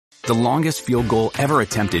The longest field goal ever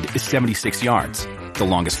attempted is 76 yards. The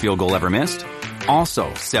longest field goal ever missed?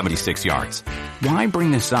 Also 76 yards. Why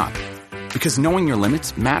bring this up? Because knowing your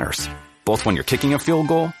limits matters, both when you're kicking a field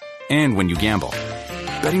goal and when you gamble.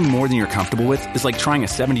 Betting more than you're comfortable with is like trying a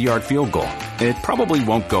 70-yard field goal. It probably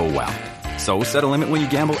won't go well. So set a limit when you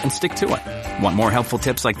gamble and stick to it. Want more helpful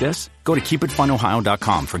tips like this? Go to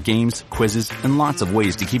keepitfunohio.com for games, quizzes, and lots of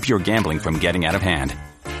ways to keep your gambling from getting out of hand.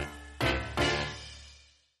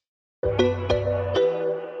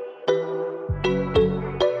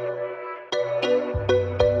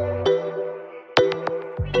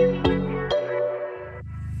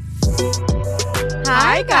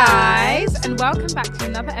 Hi guys, and welcome back to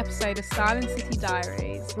another episode of Style & City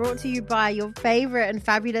Diaries. Brought to you by your favourite and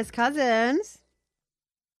fabulous cousins.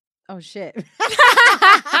 Oh shit.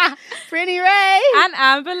 Pretty Ray. And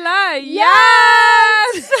Amber Lowe.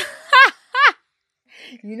 Yes!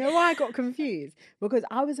 You know why I got confused? Because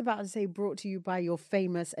I was about to say brought to you by your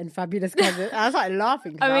famous and fabulous cousin. I was like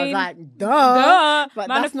laughing because I was like, duh. But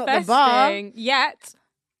that's not the bar. Yet.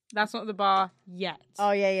 That's not the bar yet.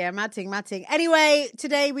 Oh, yeah. Matting. Anyway,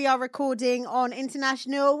 today we are recording on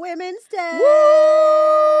International Women's Day.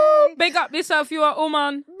 Woo! Big up yourself, you are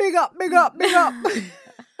Oman. Big up.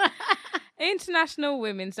 International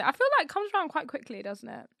Women's Day. I feel like it comes around quite quickly, doesn't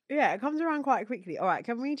it? Yeah, it comes around quite quickly. All right,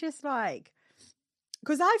 can we just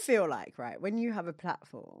because I feel like, right, when you have a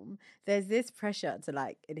platform, there's this pressure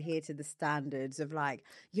to adhere to the standards of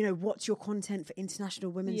what's your content for International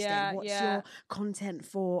Women's Day? What's your content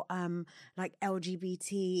for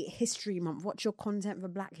LGBT History Month? What's your content for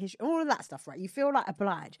Black History? All of that stuff, right? You feel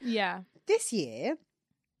obliged. Yeah. This year,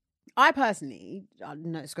 I personally, I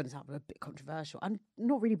know it's going to sound a bit controversial, I'm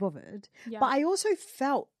not really bothered, but I also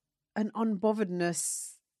felt an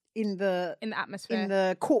unbotheredness in the atmosphere, in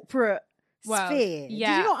the corporate sphere.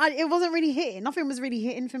 Yeah. Did you not? It wasn't really hitting. Nothing was really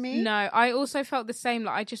hitting for me. No, I also felt the same.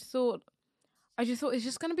 I just thought it's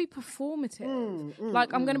just going to be performative.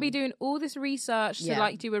 I'm going to be doing all this research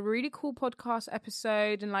to do a really cool podcast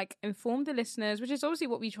episode and inform the listeners, which is obviously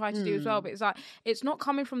what we try to do as well. But it's not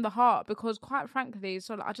coming from the heart because, quite frankly,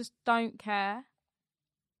 I just don't care.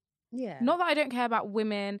 Yeah. Not that I don't care about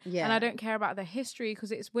women and I don't care about their history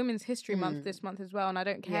because it's Women's History Month this month as well, and I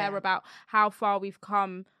don't care about how far we've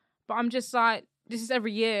come. But I'm just this is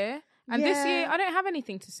every year. And this year, I don't have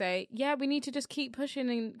anything to say. Yeah, we need to just keep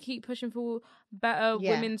pushing for better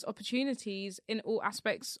women's opportunities in all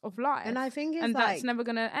aspects of life. And I think that's never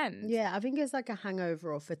going to end. Yeah, I think it's a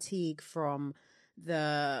hangover or fatigue from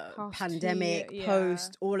the pandemic,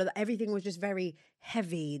 post, all of that. Everything was just very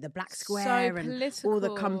heavy. The Black Square and all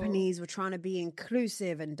the companies were trying to be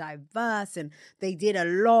inclusive and diverse, and they did a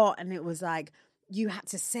lot. And it was you had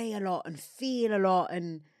to say a lot and feel a lot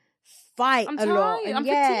and fight a lot. And I'm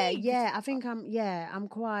fatigued. I think I'm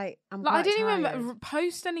quite I didn't tired. even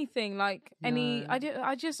post anything any. I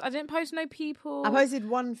didn't post no people. I posted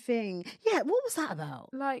one thing. Yeah, what was that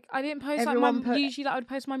about? I didn't post usually I would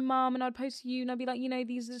post my mum and I'd post you and I'd be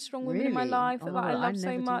these are the strong women in my life that I love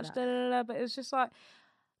so much. But it's just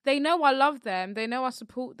they know I love them. They know I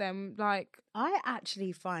support them. I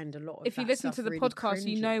actually find a lot of if you listen to the really podcast,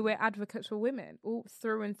 cringy. You know we're advocates for women all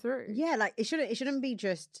through and through. Yeah, it shouldn't be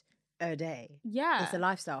just a day. Yeah, it's a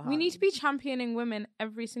lifestyle. We need to be championing women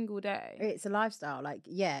every single day. It's a lifestyle.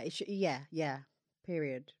 It should. Yeah.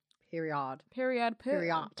 Period.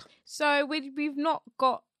 So we've not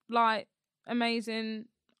got amazing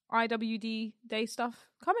IWD Day stuff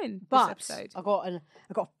coming this episode. I got a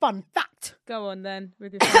fun fact. Go on then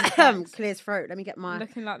with your fun facts. Clear throat. Let me get my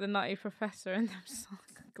looking like the nutty professor in them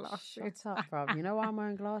glasses. Shut up, bruv. You know why I'm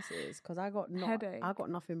wearing glasses? Because I got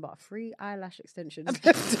nothing but 3 eyelash extensions.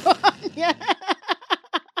 Yeah.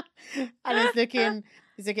 And it's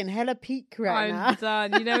looking hella peak right now. I'm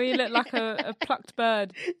done. You know you look like a plucked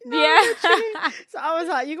bird. No, yeah. So I was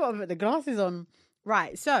like, you got to put the glasses on.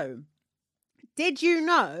 Right. So, did you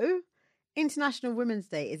know International Women's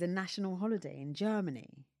Day is a national holiday in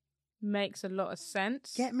Germany? Makes a lot of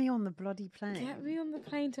sense. Get me on the bloody plane. Get me on the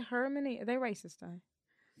plane to Germany. Are they racist though?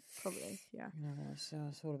 Probably, yeah. So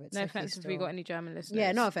it's all a bit. No offense if we got any German listeners.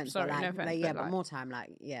 Yeah, no offense. Sorry, no offense. But more time,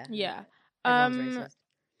 yeah. Everyone's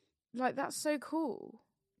racist. That's so cool.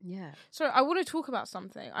 Yeah. Sorry, I want to talk about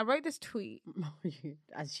something. I wrote this tweet.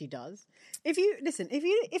 As she does. If you,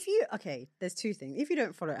 okay, there's two things. If you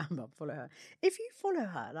don't follow Amber, follow her. If you follow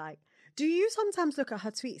her, do you sometimes look at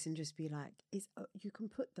her tweets and just be like, you can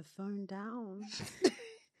put the phone down?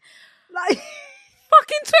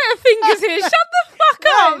 fucking Twitter fingers here. Shut the fuck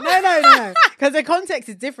up. No. Because the context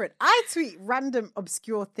is different. I tweet random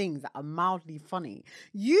obscure things that are mildly funny.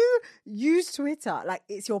 You use Twitter like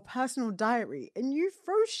it's your personal diary, and you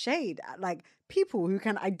throw shade at like people who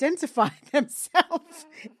can identify themselves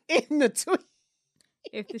in the tweet.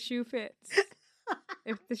 If the shoe fits.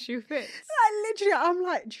 If the shoe fits. Like, literally, I'm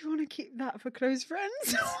like, do you want to keep that for close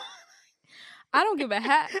friends? I don't give a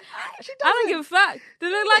heck. I don't give a fuck.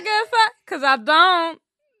 Does it look like a fuck? Because I don't.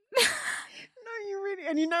 No, you really...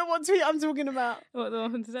 And you know what tweet I'm talking about? What, the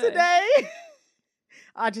one from today? Today?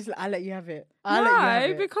 I'll let you have it.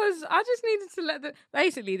 Because I just needed to let the...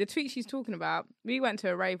 Basically, the tweet she's talking about, we went to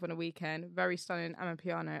a rave on a weekend. Very stunning.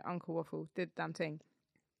 Amapiano, Uncle Waffle, did damn thing.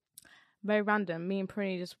 Very random. Me and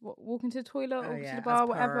Prinny just walk into the toilet, walk to the bar,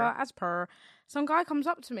 whatever. As per. Some guy comes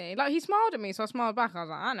up to me. Like, he smiled at me, so I smiled back. I was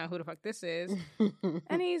like, I know who the fuck this is.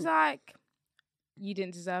 And he's like, you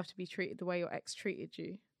didn't deserve to be treated the way your ex treated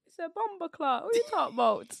you. He said, Bomber Clark, what are you talking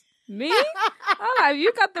about? Me? I'm like,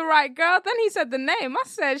 you got the right girl. Then he said the name. I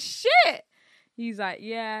said, shit. He's like,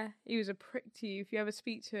 yeah, he was a prick to you. If you ever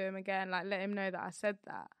speak to him again, like, let him know that I said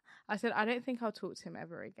that. I said, I don't think I'll talk to him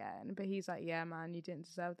ever again. But he's like, yeah, man, you didn't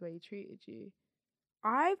deserve the way he treated you.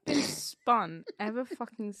 I've been spun ever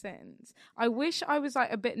fucking since. I wish I was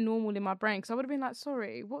like a bit normal in my brain, because I would have been like,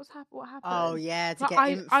 sorry, what happened? Oh, yeah, to like,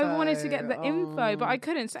 get info. I wanted to get the info, but I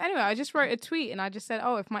couldn't. So anyway, I just wrote a tweet and I just said,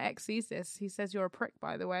 oh, if my ex sees this, he says you're a prick,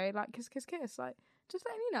 by the way. Like, kiss, kiss, kiss. Like, just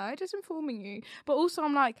letting you know, just informing you. But also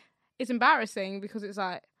I'm like, it's embarrassing because it's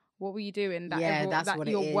like, what were you doing?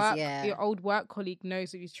 That your old work colleague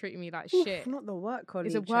knows that he's treating me like shit. Not the work colleague.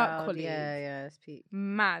 It's a work colleague. Yeah, it's peak.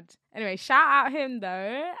 Mad. Anyway, shout out him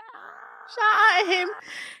though. Shout out him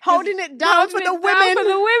holding it down for the women. For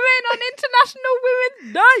the women on International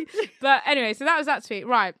Women's Day. But anyway, so that was that tweet.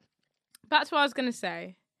 Right. Back to what I was gonna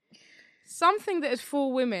say. Something that is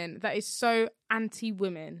for women that is so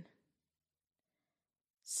anti-women.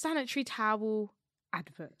 Sanitary towel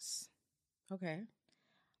adverts. Okay.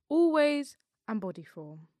 Always and body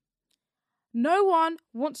form. No one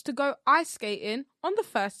wants to go ice skating on the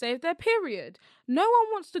first day of their period. No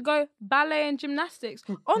one wants to go ballet and gymnastics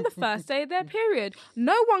on the first day of their period.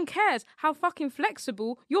 No one cares how fucking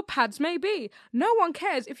flexible your pads may be. No one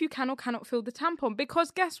cares if you can or cannot fill the tampon,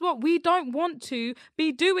 because guess what? We don't want to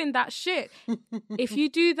be doing that shit. If you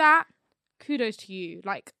do that, kudos to you.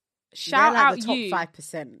 Like, shout out the top you.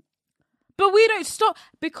 5%. But we don't stop,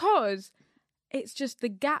 because it's just the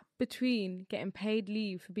gap between getting paid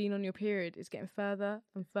leave for being on your period is getting further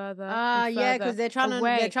and further. Yeah, because they're trying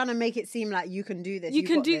to make it seem like you can do this. You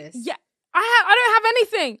can do this. Yeah. I don't have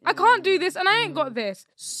anything. I can't do this, and I ain't got this.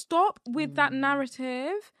 Stop with that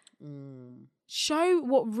narrative. Show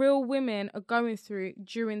what real women are going through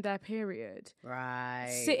during their period. Right.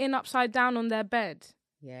 Sitting upside down on their bed.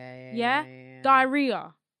 Yeah.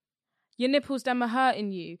 Diarrhea. Your nipples, them are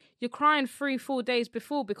hurting you. You're crying 3-4 days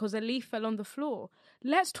before because a leaf fell on the floor.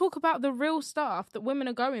 Let's talk about the real stuff that women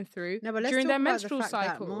are going through during their menstrual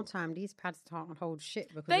cycle. More time, these pads can't hold shit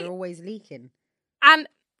because they're always leaking. And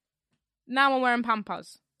now I'm wearing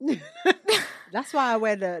Pampers. That's why I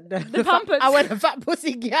wear the Pampers. I wear the fat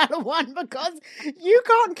pussy gal one, because you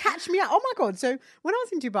can't catch me out. Oh my God. So when I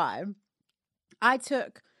was in Dubai,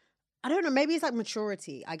 I don't know, maybe it's like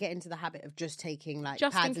maturity. I get into the habit of just taking like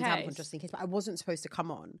pads and tampons just in case, but I wasn't supposed to come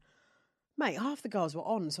on. Mate, half the girls were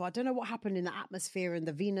on, so I don't know what happened in the atmosphere and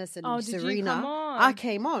the Venus and Serena. Did you come on? I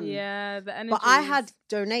came on. Yeah, the energy. But I had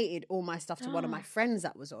donated all my stuff to one of my friends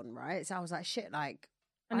that was on, right? So I was like, shit, like,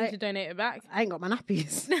 I need to donate it back. I ain't got my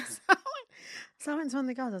nappies. So I went to one of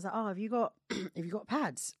the girls. I was like, oh, have you got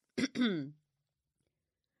pads? The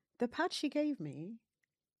pad she gave me,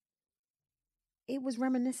 it was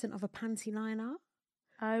reminiscent of a panty liner.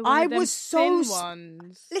 I was so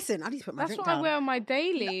ones. Listen, I need to put my drink down. That's what I wear on my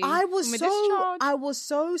daily. I was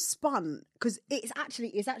so spun because it's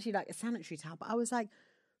actually like a sanitary towel. But I was like,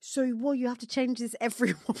 so you have to change this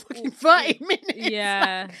every fucking 30 minutes.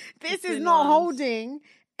 Yeah, like, this is not holding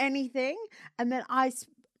anything. And then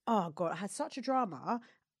oh God, I had such a drama.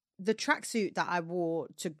 The tracksuit that I wore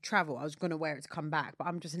to travel, I was going to wear it to come back, but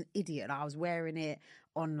I'm just an idiot. I was wearing it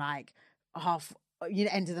on like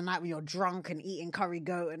end of the night when you're drunk and eating curry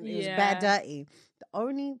goat and it was bare dirty. The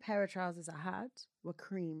only pair of trousers I had were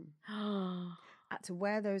cream. I had to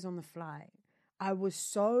wear those on the flight. I was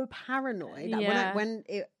so paranoid that when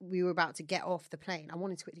we were about to get off the plane, I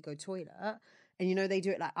wanted to quickly go toilet. And they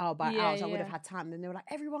do it like by hours. I would have had time. Then they were like,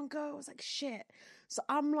 everyone go. I was like, shit. So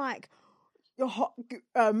I'm like,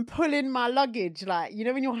 pulling my luggage, like,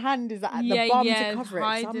 when your hand is at the bum to cover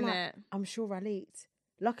it. So I'm like, I'm sure I leaked.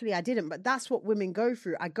 Luckily, I didn't. But that's what women go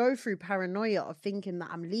through. I go through paranoia of thinking that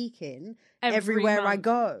I'm leaking everywhere I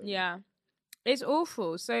go. Yeah. It's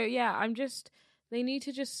awful. So, yeah, they need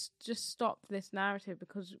to just stop this narrative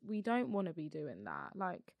because we don't want to be doing that.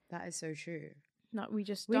 Like, that is so true. No, we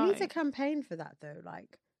just we don't. need to campaign for that, though.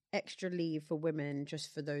 Like, extra leave for women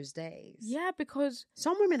just for those days. Yeah, because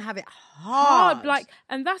some women have it hard. Like,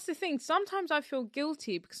 and that's the thing. Sometimes I feel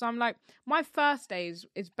guilty because I'm like, my first day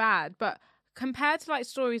is bad, but compared to like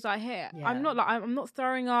stories I hear, I'm not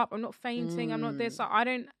throwing up, I'm not fainting, I'm not this. Like, I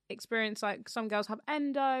don't experience like some girls have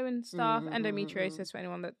endo and stuff, endometriosis for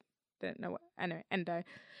anyone that don't know what endo.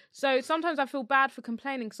 So sometimes I feel bad for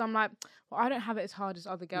complaining because I'm like, well, I don't have it as hard as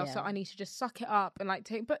other girls, so I need to just suck it up and like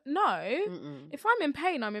take. But no, if I'm in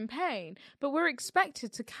pain, I'm in pain. But we're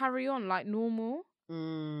expected to carry on like normal,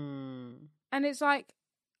 and it's like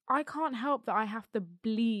I can't help that I have to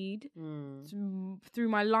bleed through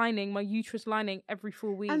my lining, my uterus lining, every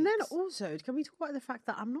 4 weeks. And then also, can we talk about the fact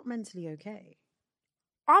that I'm not mentally okay?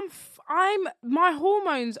 I'm my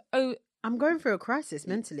hormones. I'm going through a crisis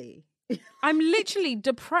mentally. I'm literally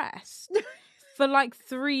depressed for like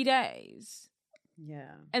 3 days.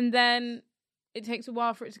 Yeah. And then it takes a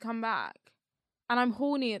while for it to come back. And I'm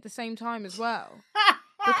horny at the same time as well.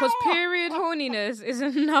 Because period horniness is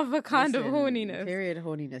another kind of horniness. Period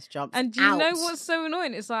horniness jumps And do you know what's so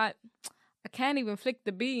annoying? It's like, I can't even flick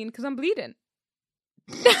the bean because I'm bleeding.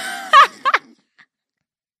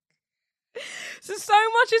 So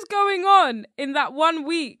much is going on in that 1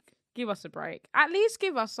 week. Give us a break. At least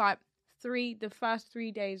give us like the first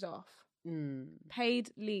 3 days off.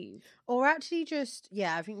 Paid leave. Or actually just,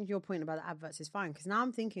 I think your point about the adverts is fine, because now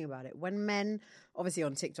I'm thinking about it. When men, obviously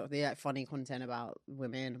on TikTok, they like funny content about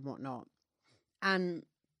women and whatnot. And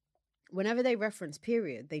whenever they reference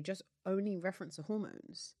period, they just only reference the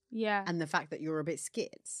hormones. Yeah. And the fact that you're a bit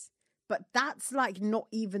skits. But that's like not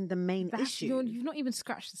even the main issue. You've not even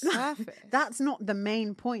scratched the surface. That's not the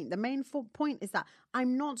main point. The main point is that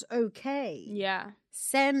I'm not okay. Yeah.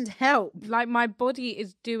 Send help. Like, my body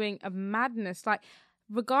is doing a madness. Like,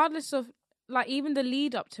 regardless of, like, even the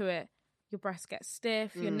lead up to it, your breasts get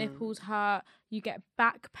stiff, your nipples hurt, you get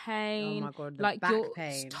back pain. Oh my God, like back you're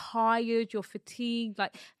pain. Tired, you're fatigued,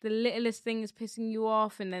 like the littlest thing is pissing you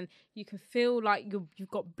off, and then you can feel like you've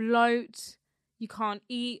got bloat. You can't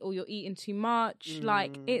eat, or you're eating too much.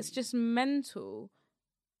 Like, it's just mental.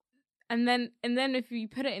 And then if you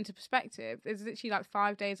put it into perspective, there's literally like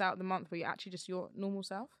 5 days out of the month where you're actually just your normal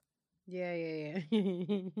self. Yeah.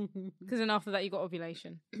 Because then after that you got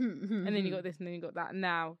ovulation, and then you got this, and then you got that. And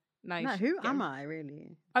now who am I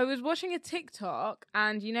really? I was watching a TikTok,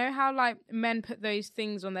 and you know how like men put those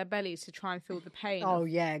things on their bellies to try and feel the pain. Oh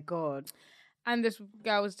yeah, God. And this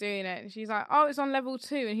girl was doing it, and she's like, "Oh, it's on level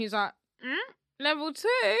 2," and he's like, "Level 2?"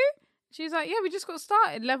 She's like, "Yeah, we just got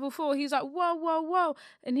started, level 4." He's like, whoa.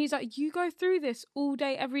 And he's like, "You go through this all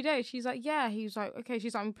day, every day?" She's like, "Yeah." He's like, "Okay."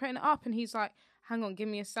 She's like, "I'm putting it up." And he's like, "Hang on, give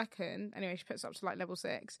me a second." Anyway, she puts it up to like level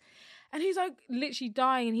 6. And he's like literally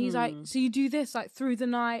dying. And he's like, "So you do this like through the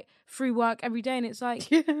night, through work, every day?" And it's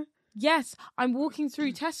like, yes, I'm walking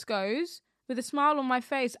through Tesco's with a smile on my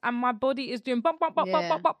face, and my body is doing bop, bop, bop,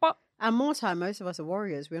 bop, bop, bop. And more time, most of us are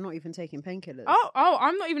warriors. We're not even taking painkillers. Oh,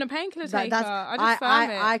 I'm not even a painkiller taker.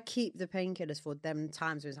 I keep the painkillers for them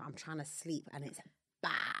times when I'm trying to sleep and it's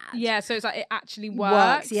bad. Yeah, so it's like it actually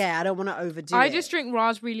works. Yeah, I don't want to overdo it. I just drink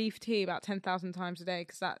raspberry leaf tea about 10,000 times a day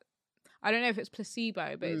because that, I don't know if it's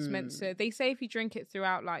placebo, but it's meant to. They say if you drink it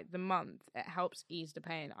throughout like the month, it helps ease the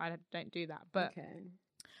pain. I don't do that, but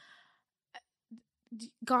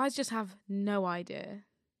guys just have no idea.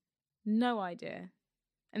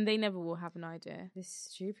 And they never will have an idea. This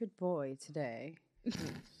stupid boy today.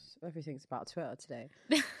 Everything's about Twitter today.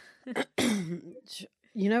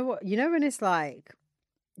 You know what? You know when it's like,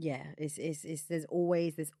 there's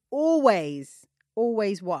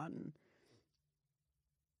always one.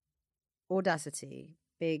 Audacity,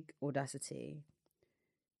 big audacity.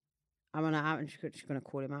 I'm just gonna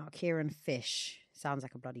call him out. Kieran Fish, sounds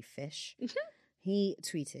like a bloody fish. He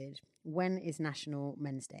tweeted, "When is National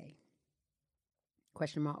Men's Day? ?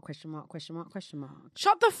 Shut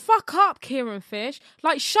the fuck up, Kieran Fish.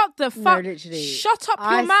 Like, shut the fuck. No, literally. Shut up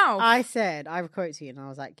your mouth. I wrote to you and I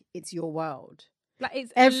was like, it's your world. Like,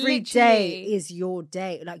 it's every day is your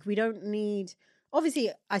day. Like, we don't need. Obviously,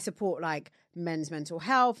 I support like men's mental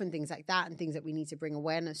health and things like that, and things that we need to bring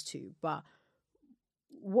awareness to. But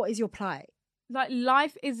what is your plight? Like,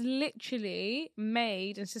 life is literally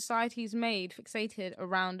made, and society's made fixated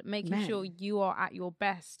around making sure you are at your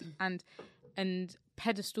best and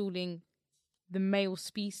pedestaling the male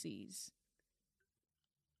species.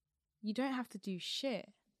 You don't have to do shit.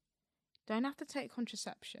 don't have to take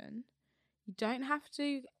contraception. You don't have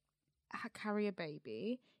to carry a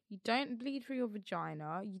baby. You don't bleed through your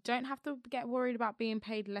vagina. You don't have to get worried about being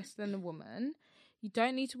paid less than a woman. You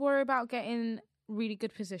don't need to worry about getting really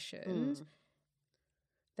good positions.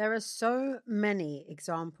 There are so many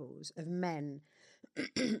examples of men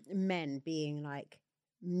being like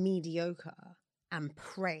mediocre and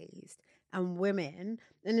praised, and women,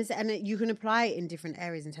 and you can apply it in different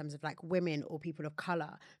areas in terms of like women or people of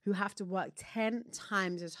color who have to work 10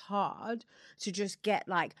 times as hard to just get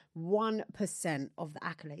like 1% of the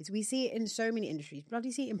accolades. We see it in so many industries. Bloody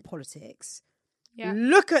see it in politics. Yeah.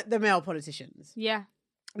 Look at the male politicians. Yeah.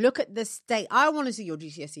 Look at the state. I want to see your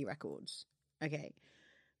GCSE records. Okay.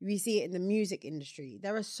 We see it in the music industry.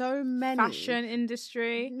 There are so many. Fashion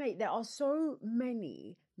industry. Mate, there are so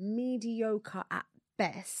many mediocre at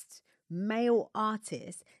best male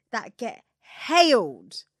artists that get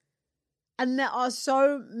hailed. And there are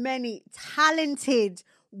so many talented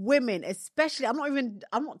women, especially, I'm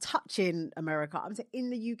not touching America. I'm saying in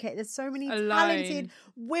the UK, there's so many talented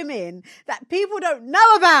women that people don't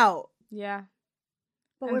know about. Yeah.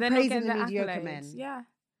 But we're praising the mediocre men. Yeah.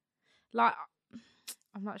 Like,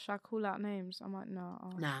 I'm like, should I call out names? I'm like, no.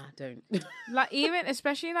 Oh. Nah, don't. Like, even,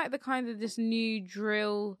 especially like the kind of this new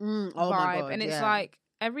drill vibe. My God, and it's like,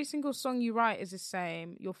 every single song you write is the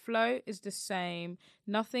same. Your flow is the same.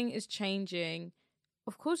 Nothing is changing.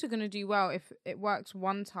 Of course you're going to do well if it works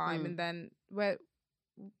one time and then where's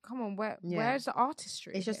the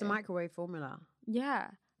artistry? It's just a microwave formula. Yeah.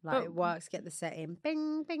 Like it works, get the set in,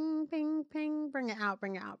 bing, bing, bing, bing, bring it out.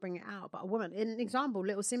 But a woman, an example,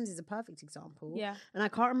 Little Sims is a perfect example. Yeah. And I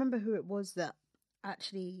can't remember who it was that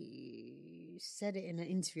actually said it in an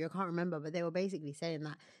interview. I can't remember, but they were basically saying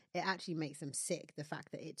that it actually makes them sick, the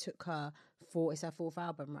fact that it took her it's her fourth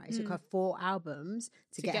album, right? It took her 4 albums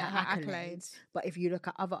to get her accolades. But if you look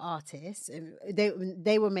at other artists,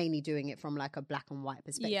 they were mainly doing it from like a black and white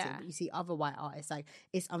perspective. Yeah. But you see other white artists, like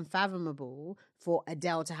it's unfathomable for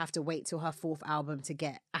Adele to have to wait till her 4th album to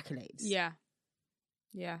get accolades. Yeah.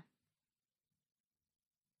 Yeah.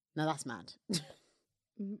 Now that's mad.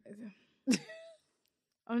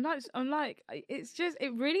 I'm like, it's just,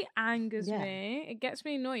 it really angers me. It gets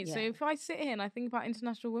me annoyed. Yeah. So if I sit here and I think about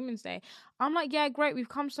International Women's Day, I'm like, yeah, great, we've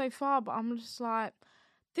come so far, but I'm just like,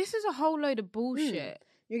 this is a whole load of bullshit.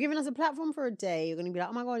 You're giving us a platform for a day. You're going to be like,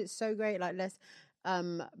 oh my God, it's so great. Like, let's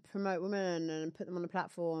promote women and put them on the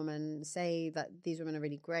platform and say that these women are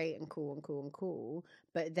really great and cool.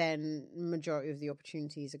 But then majority of the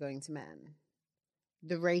opportunities are going to men.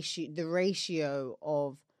 The ratio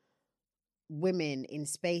of women in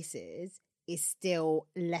spaces is still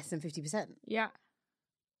less than 50%. Yeah.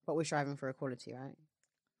 But we're striving for equality, right?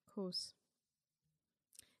 Of course.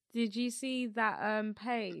 Did you see that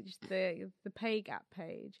page, the pay gap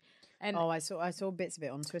page? And I saw bits of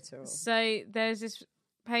it on Twitter. So there's this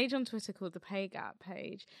page on Twitter called the pay gap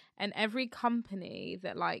page, and every company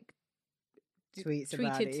that like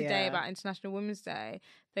tweeted today about International Women's Day,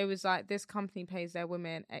 they was like, this company pays their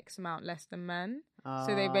women X amount less than men.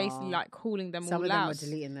 So they basically like calling them all out. Some of them were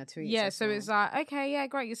deleting their tweets. Yeah, so it's like, okay, yeah,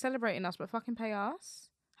 great, you're celebrating us, but fucking pay us.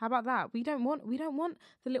 How about that? We don't want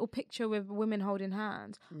the little picture with women holding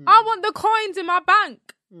hands. I want the coins in my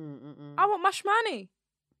bank. I want my shmoney.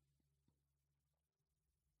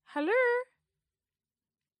 Hello.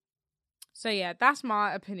 So yeah, that's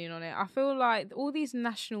my opinion on it. I feel like all these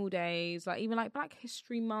national days, like even like Black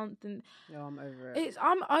History Month, and I'm over it.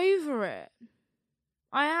 I'm over it.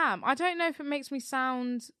 I am. I don't know if it makes me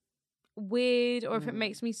sound weird or if it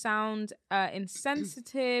makes me sound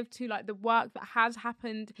insensitive to like the work that has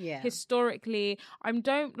happened historically. I'm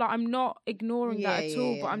not ignoring that at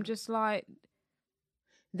all, but I'm just like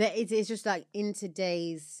that. It's just like in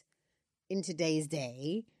today's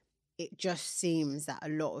day. It just seems that a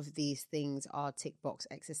lot of these things are tick box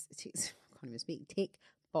exercises.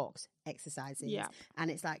 Yeah. And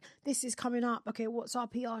it's like, this is coming up. Okay, what's our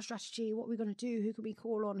PR strategy? What are we going to do? Who can we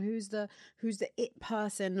call on? Who's the it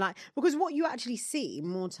person? Like, because what you actually see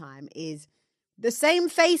more time is the same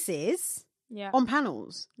faces on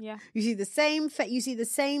panels. Yeah. You see the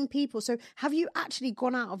same people. So have you actually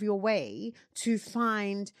gone out of your way to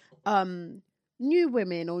find new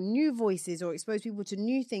women or new voices or expose people to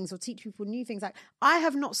new things or teach people new things? Like, I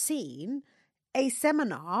have not seen a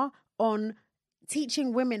seminar on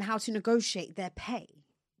teaching women how to negotiate their pay.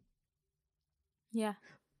 Yeah.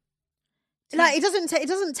 Like, it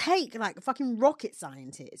doesn't take like fucking rocket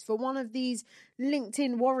scientists for one of these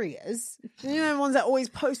LinkedIn warriors, you know, the ones that are always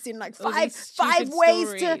posting like five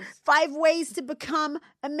ways to become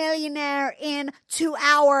a millionaire in 2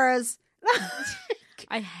 hours.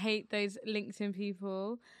 I hate those LinkedIn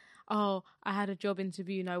people. oh, I had a job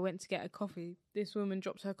interview and I went to get a coffee. This woman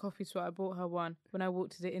dropped her coffee, so I bought her one. When I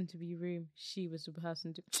walked to the interview room, she was the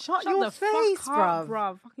person. Shut your the face, fuck up,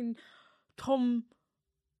 bruv. Fucking Tom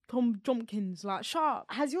Jompkins, like, shut up.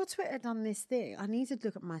 Has your Twitter done this thing? I need to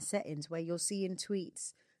look at my settings where you're seeing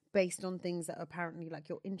tweets based on things that are apparently like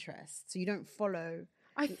your interests. So you don't follow.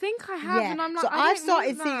 I think I have, and I'm like, so I've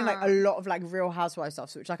started that. seeing like a lot of like Real Housewives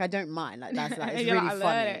stuff, which like I don't mind. Like that's like it's really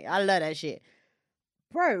funny. I love that shit,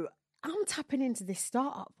 bro. I'm tapping into this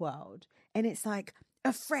startup world, and it's like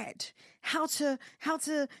a Fred, how to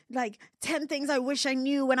like 10 things I wish I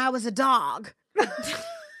knew when I was a dog.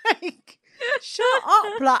 Like, shut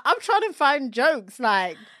up! Like I'm trying to find jokes,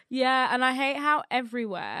 like. Yeah, and I hate how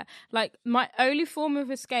everywhere, like, my only form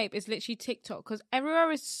of escape is literally TikTok, because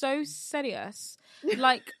everywhere is so serious,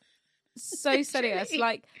 like, so serious.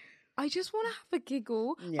 Like, I just want to have a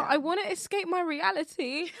giggle. Yeah. I want to escape my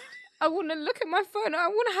reality. I want to look at my phone. I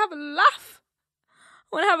want to have a laugh.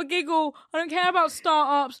 I want to have a giggle. I don't care about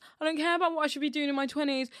startups. I don't care about what I should be doing in my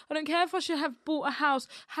 20s. I don't care if I should have bought a house,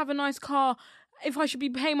 have a nice car, if I should be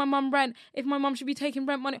paying my mum rent, if my mum should be taking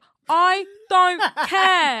rent money. I don't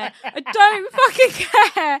care. I don't fucking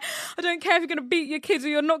care. I don't care if you're going to beat your kids or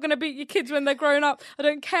you're not going to beat your kids when they're grown up. I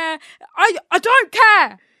don't care. I don't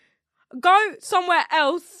care. Go somewhere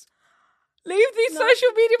else. Leave these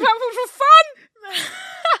social media platforms for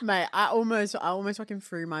fun. Mate, I almost fucking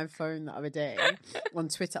threw my phone the other day on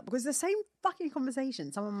Twitter because the same fucking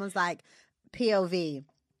conversation. Someone was like, POV,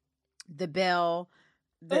 the bill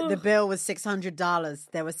was $600.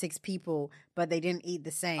 There were 6 people, but they didn't eat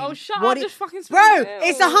the same. Oh, shut up! Just fucking bro.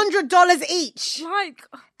 It's $100 each. Like,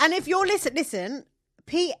 and if you're listen.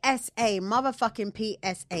 PSA, motherfucking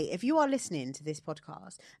PSA. If you are listening to this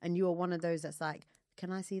podcast and you are one of those that's like,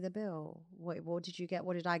 can I see the bill? What did you get?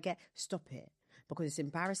 What did I get? Stop it. Because it's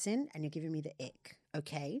embarrassing and you're giving me the ick,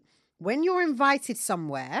 okay? When you're invited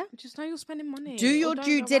somewhere, just know you're spending money. Do your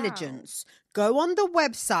due diligence. Go on the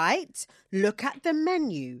website, look at the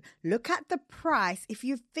menu, look at the price. If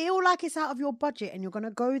you feel like it's out of your budget and you're going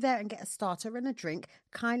to go there and get a starter and a drink,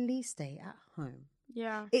 kindly stay at home.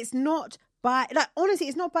 Yeah. It's not honestly,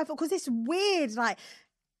 it's not by fault because it's weird, like,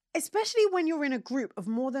 especially when you're in a group of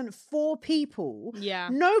more than 4 people. Yeah.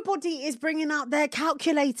 Nobody is bringing out their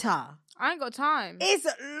calculator. I ain't got time. It's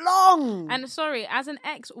long. And sorry, as an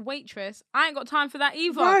ex-waitress, I ain't got time for that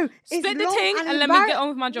either. Bro, split the thing and let me get on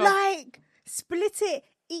with my job. Like, split it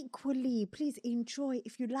equally. Please enjoy.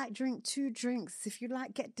 If you like, drink 2 drinks. If you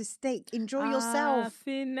like, get the steak. Enjoy yourself.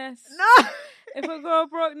 Finesse. No. If I go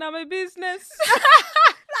broke, now my business.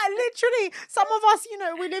 Like, literally, some of us,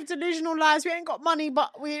 we live delusional lives. We ain't got money,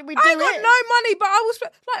 but we do it. I ain't got no money, but I was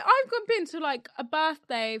like, I've been to like a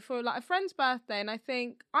birthday for like a friend's birthday, and I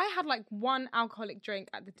think I had like 1 alcoholic drink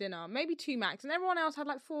at the dinner, maybe 2 max, and everyone else had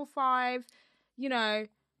like 4 or 5.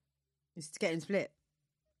 It's getting split.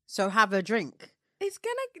 So have a drink. It's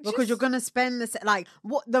gonna because you're gonna spend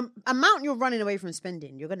what the amount you're running away from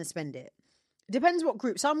spending. You're gonna spend it. It depends what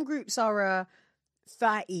group. Some groups are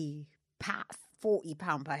 £30.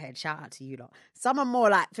 £40 per head. Shout out to you lot. Some are more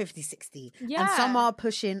like 50, 60. Yeah. And some are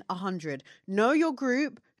pushing 100. Know your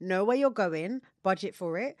group, know where you're going, budget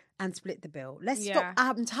for it, and split the bill. Let's stop.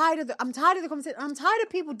 I'm tired of the conversation. I'm tired of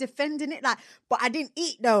people defending it like, but I didn't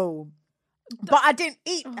eat though. But I didn't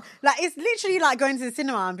eat. Like, it's literally like going to the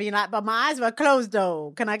cinema and being like, but my eyes were closed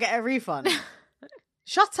though. Can I get a refund?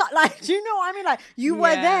 Shut up. Like, do you know what I mean? Like, you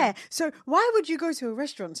were there. So why would you go to a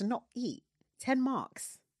restaurant to not eat? 10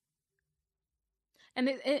 marks. And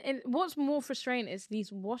what's more frustrating is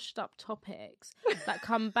these washed up topics that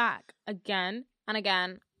come back again and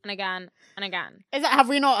again and again and again. Is that have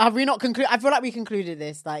we not concluded? I feel like we concluded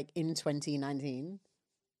this like in 2019.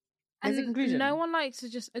 And no one likes to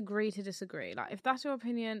just agree to disagree. Like, if that's your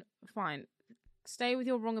opinion, fine. Stay with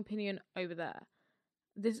your wrong opinion over there.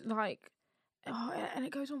 This and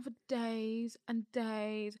it goes on for days and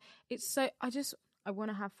days. It's so I want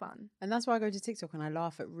to have fun, and that's why I go to TikTok and I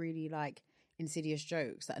laugh at really like insidious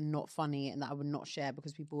jokes that are not funny and that I would not share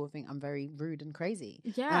because people will think I'm very rude and crazy.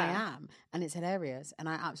 Yeah. And I am. And it's hilarious and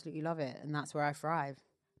I absolutely love it. And that's where I thrive.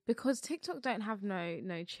 Because TikTok don't have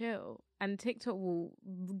no chill. And TikTok will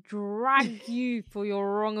drag you for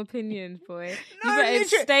your wrong opinions, boy. You better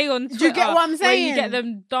stay on Twitter. Do you get what I'm saying? Where you get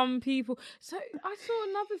them dumb people. So I saw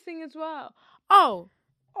another thing as well. Oh.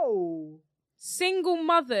 Single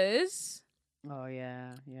mothers. Oh,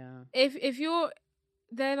 yeah. If you're...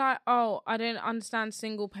 They're like, oh, I don't understand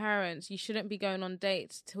single parents. You shouldn't be going on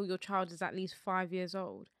dates till your child is at least 5 years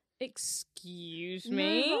old. Excuse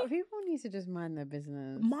me? No, people need to just mind their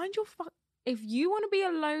business. Mind your fuck. If you want to be a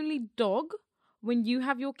lonely dog when you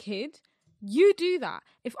have your kid, You do that.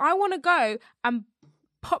 If I want to go and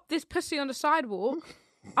pop this pussy on the sidewalk,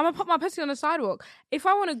 I'm going to pop my pussy on the sidewalk. If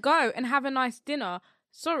I want to go and have a nice dinner,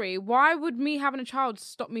 sorry, why would me having a child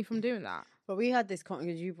stop me from doing that? But we had this because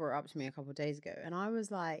you brought it up to me a couple of days ago, and I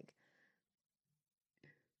was like,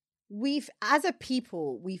 as a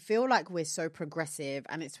people, we feel like we're so progressive,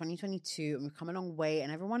 and it's 2022 and we've come a long way,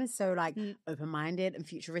 and everyone is so like open-minded and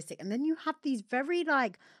futuristic. And then you have these very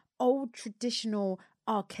like old traditional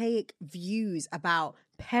archaic views about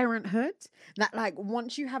parenthood that like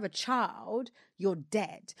once you have a child you're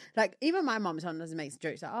dead. Like even my mom sometimes makes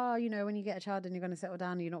jokes like, oh, you know, when you get a child and you're going to settle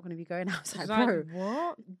down and you're not going to be going outside. Bro,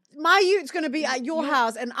 what? My youth's going to be at your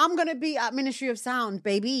house and I'm going to be at Ministry of Sound,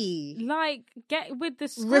 baby. Like, get with the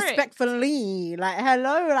script. Respectfully, like,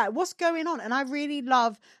 hello, like what's going on? And I really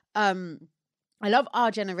love I love our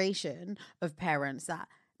generation of parents that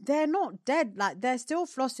they're not dead. Like, they're still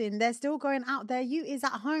flossing. They're still going out. Their youth is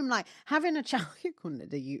at home. Like, having a child, you're calling it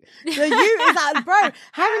the youth. The youth is at, bro,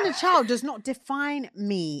 having a child does not define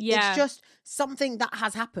me. Yeah. It's just something that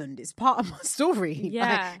has happened. It's part of my story.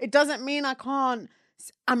 Yeah. Like, it doesn't mean I can't,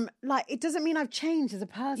 it doesn't mean I've changed as a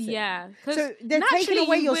person. Yeah. So they're taking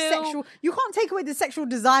away your sexual, you can't take away the sexual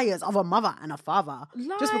desires of a mother and a father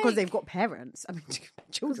just because they've got parents. I mean,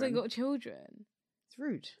 children. Because they got children. It's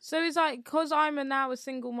rude. So it's like, because I'm now a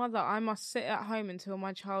single mother, I must sit at home until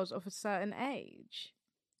my child's of a certain age.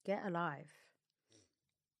 Get a life.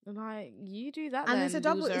 Like, you do that, and then, it's a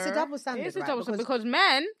double standard. It's a double standard because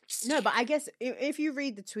men. No, but I guess if you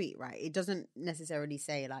read the tweet, right, it doesn't necessarily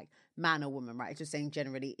say like man or woman, right? It's just saying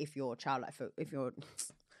generally if you're a child, like if you're,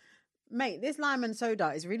 mate, this lime and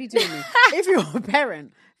soda is really doing me. If you're a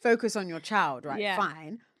parent, focus on your child, right? Yeah.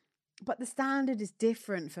 Fine. But the standard is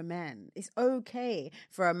different for men. It's okay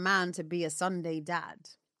for a man to be a Sunday dad.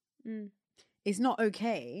 It's not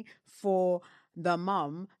okay for the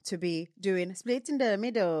mum to be doing split in the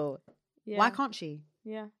middle. Yeah. Why can't she?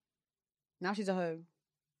 Yeah. Now she's at home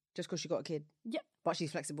just because she got a kid. Yep. But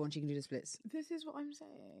she's flexible and she can do the splits. This is what I'm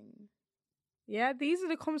saying. Yeah, these are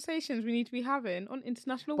the conversations we need to be having on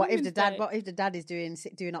International Women's Women's Day. But if the dad is doing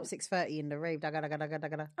up 6:30 in the rave,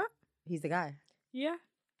 he's the guy. Yeah.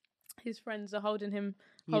 His friends are holding him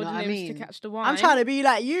to catch the wine. I'm trying to be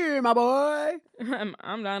like you, my boy.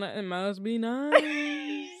 I'm down at it must be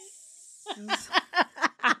nice.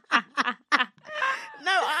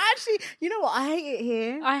 No, actually, you know what? I hate it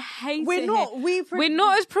here. I hate we're it not, here. We're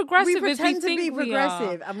not as progressive as we pretend think to be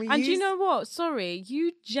progressive. We are. And you know what? Sorry,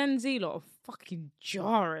 you Gen Z lot are fucking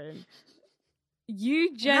jarring.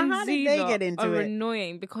 You Gen Z lot are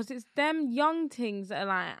annoying because it's them young things that are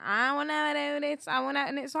like, I want to do this,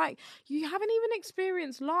 and it's like, you haven't even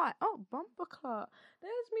experienced life. Oh, bumper cut.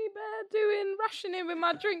 There's me there doing rationing with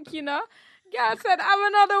my drink, you know. Yeah, I said have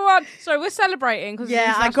another one. Sorry, we're celebrating because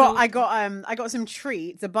I got some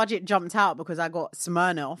treats. The budget jumped out because I got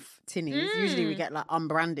Smirnoff tinnies. Usually we get like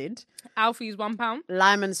unbranded. Alfie's £1.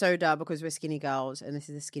 Lime and soda because we're skinny girls, and this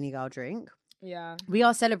is a skinny girl drink. Yeah, we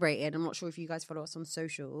are celebrating. I'm not sure if you guys follow us on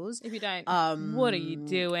socials. If you don't, what are you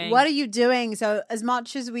doing? What are you doing? So as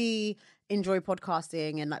much as we enjoy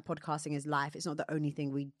podcasting and like podcasting is life, it's not the only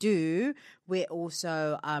thing we do. We're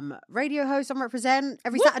also radio hosts on Represent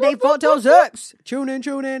every Saturday, 4 till 6. Tune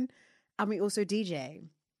in. And we also DJ.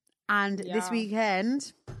 And this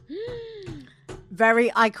weekend,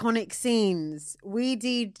 very iconic scenes. We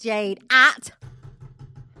DJ'd at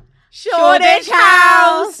Shoreditch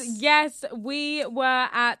House. Yes, we were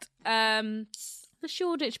at the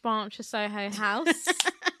Shoreditch branch of Soho House.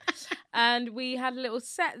 And we had a little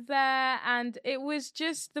set there, and it was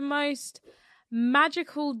just the most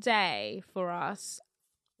magical day for us.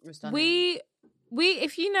 We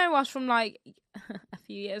if you know us from like a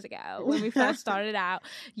few years ago when we first started out,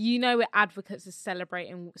 you know we're advocates of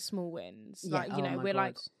celebrating small wins. Yeah. Like, you know, we're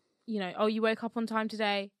like, you know, oh, you woke up on time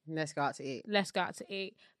today. Let's go out to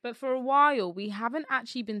eat. But for a while, we haven't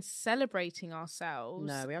actually been celebrating ourselves.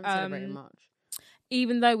 No, we haven't celebrated much.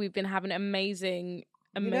 Even though we've been having amazing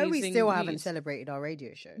you know, we still haven't celebrated our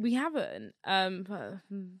radio show. We haven't. The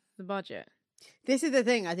budget. This is the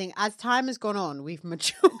thing. I think as time has gone on, we've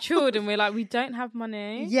matured and we're like, we don't have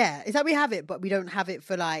money. Yeah, it's like we have it, but we don't have it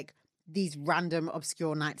for like these random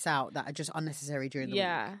obscure nights out that are just unnecessary during the week.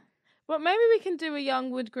 Yeah. Well, maybe we can do a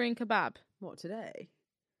young wood green kebab. What, today?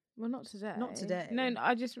 Well, not today. Not today. No,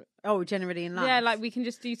 I just. Oh, generally in life. Yeah, like we can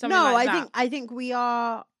just do something like that. No, I think we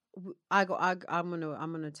are. I'm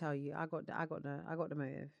gonna tell you. I got the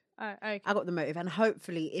motive. Oh, okay. I got the motive, and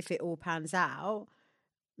hopefully, if it all pans out,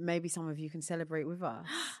 maybe some of you can celebrate with us.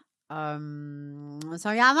 So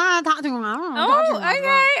yeah, I'm not talking about.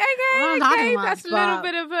 Okay. That's a little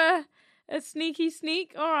bit of A sneaky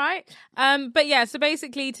sneak. All right. But yeah, so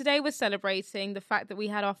basically today we're celebrating the fact that we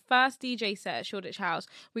had our first DJ set at Shoreditch House.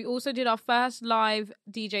 We also did our first live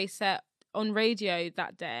DJ set on radio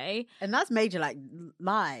that day. And that's major, like,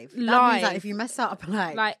 live. That Live. means, like, if you mess up,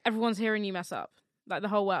 like everyone's hearing you mess up. Like, the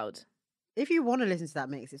whole world. If you want to listen to that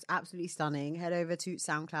mix, it's absolutely stunning. Head over to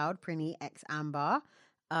SoundCloud, Prinny X Amber.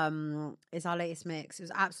 It's our latest mix. It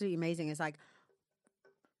was absolutely amazing. It's like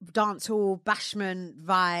dancehall, bashment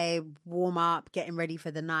vibe, warm up, getting ready for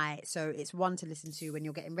the night. So it's one to listen to when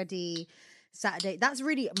you're getting ready. Saturday, that's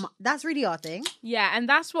really our thing. Yeah, and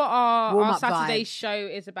that's what our Saturday vibe. show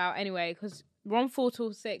is about anyway, because we're on 4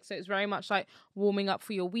 till 6, so it's very much like warming up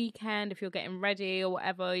for your weekend. If you're getting ready or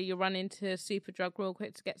whatever, you run into Superdrug real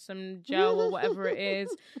quick to get some gel or whatever it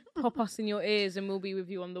is. Pop us in your ears and we'll be with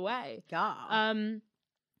you on the way. Yeah.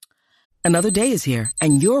 Another day is here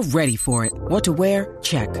and you're ready for it. What to wear?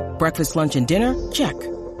 Check. Breakfast, lunch, and dinner? Check.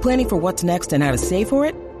 Planning for what's next and how to save for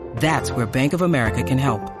it? That's where Bank of America can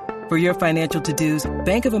help. For your financial to-dos,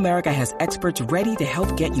 Bank of America has experts ready to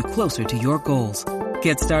help get you closer to your goals.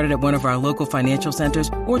 Get started at one of our local financial centers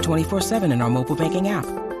or 24/7 in our mobile banking app.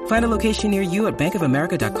 Find a location near you at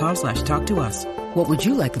bankofamerica.com/talktous. What would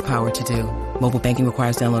you like the power to do? Mobile banking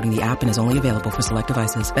requires downloading the app and is only available for select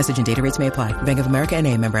devices. Message and data rates may apply. Bank of America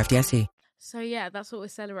N.A., member FDIC. So yeah, that's what we're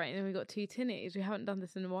celebrating. And we got 2 tinnies. We haven't done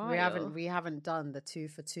this in a while. We haven't done the 2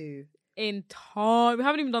 for 2 in time. We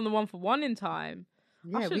haven't even done the 1 for 1 in time.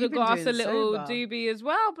 Yeah, I should have got us a little doobie as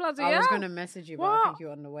well. Bloody hell. I was going to message you, but I think you're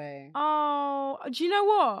on the way. Oh, do you know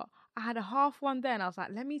what? I had a half one then. I was like,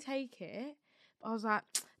 let me take it. But I was like,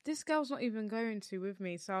 this girl's not even going to with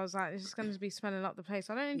me. So I was like, it's just going to be smelling up the place.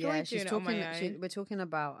 I don't enjoy doing it on my own. We're talking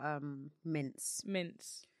about mints.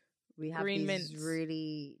 Mints. We have green these mints.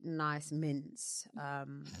 really nice mints.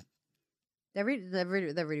 They're really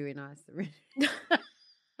nice. They're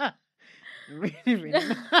really, really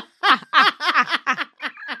nice.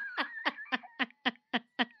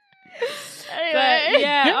 But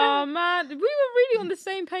yeah, oh man, we were really on the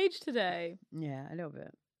same page today. Yeah, a little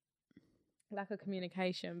bit. Lack of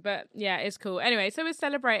communication, but yeah, it's cool. Anyway, so we're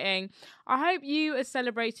celebrating. I hope you are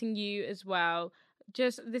celebrating you as well.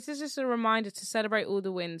 This is just a reminder to celebrate all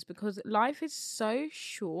the wins, because life is so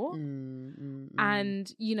short,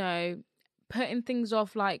 and you know, putting things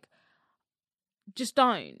off, like, just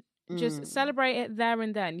don't. Just celebrate it there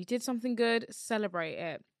and then. You did something good, celebrate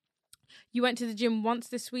it. You went to the gym once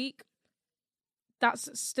this week. That's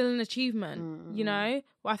still an achievement, you know?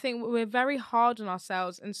 Well, I think we're very hard on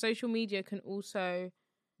ourselves, and social media can also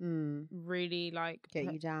really, like,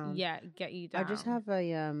 get you down. Yeah, get you down. I just have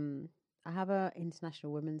a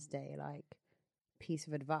International Women's Day, like, piece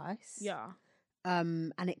of advice. Yeah.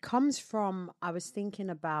 And it comes from, I was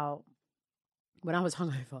thinking about when I was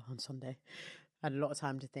hungover on Sunday. I had a lot of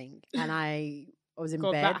time to think, and I was in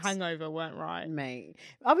bed. That hangover weren't right, mate.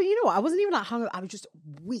 I mean, you know what? I wasn't even like hungover. I was just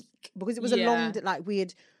weak because it was a long. Like, we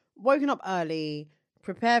had woken up early,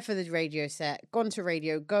 prepared for the radio set, gone to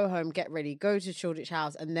radio, go home, get ready, go to Shoreditch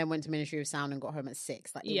House, and then went to Ministry of Sound and got home at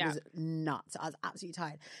 6. Like, it was nuts. I was absolutely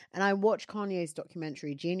tired, and I watched Kanye's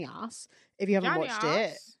documentary Genius. If you haven't watched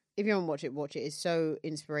it, watch it. It's so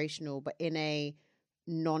inspirational, but in a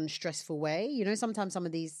non-stressful way. You know, sometimes some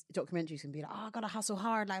of these documentaries can be like, oh, I gotta hustle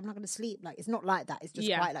hard, like I'm not gonna sleep. Like, it's not like that. It's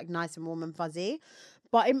just quite like nice and warm and fuzzy.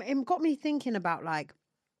 But it got me thinking about like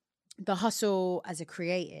the hustle as a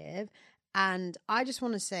creative. And I just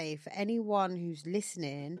want to say, for anyone who's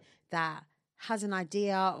listening that has an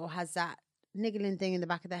idea or has that niggling thing in the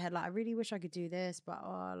back of their head, like, I really wish I could do this, but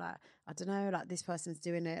like, I don't know, like, this person's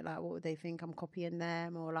doing it, like, what would they think? I'm copying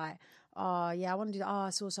them? Or like, oh yeah, I want to do that, oh, I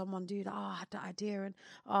saw someone do that, oh, I had that idea,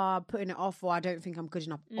 and putting it off, or I don't think I'm good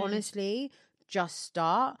enough. Honestly, just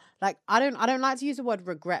start. Like, I don't like to use the word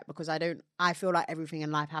regret, because I feel like everything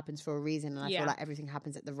in life happens for a reason, and I feel like everything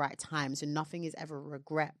happens at the right time, so nothing is ever a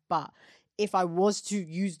regret. But if I was to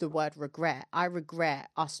use the word regret, I regret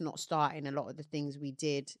us not starting a lot of the things we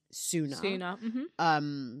did sooner.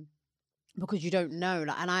 Because you don't know,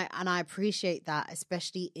 like, and I appreciate that,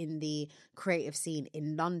 especially in the creative scene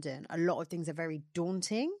in London. A lot of things are very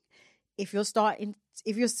daunting.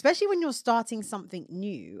 Especially when you're starting something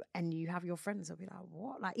new, and you have your friends will be like,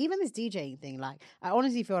 what? Like, even this DJing thing, like, I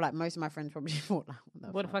honestly feel like most of my friends probably thought,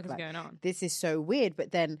 like, what the fuck is going on? This is so weird.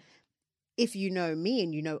 But then, if you know me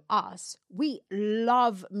and you know us, we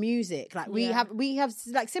love music. Like, we have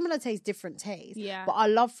like similar tastes, different tastes. Yeah. But our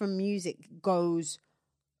love for music goes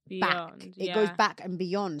beyond, back. It goes back and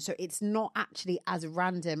beyond. So it's not actually as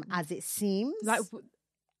random as it seems.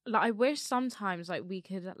 Like I wish sometimes, like, we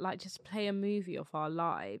could, like, just play a movie of our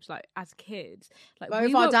lives, like, as kids. Like,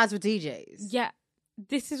 if our dads were DJs. Yeah.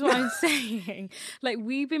 this is what I'm saying. Like,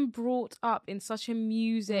 we've been brought up in such a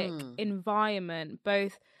music environment,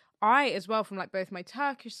 both I as well, from like both my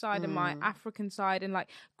Turkish side and my African side, and like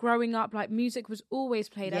growing up, like music was always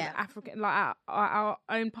played at African, like at our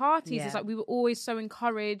own parties. It's like we were always so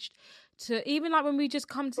encouraged to, even like when we just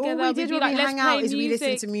come together, all we did we'd be when like, we let's hang play out is we music.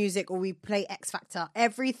 listen to music or we play X Factor.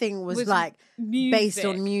 Everything was like music. based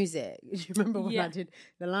on music. Do you remember when I did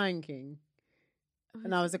The Lion King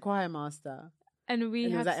and I was a choir master? And it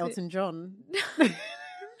was like Elton John.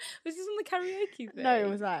 Was this on the karaoke thing? No, it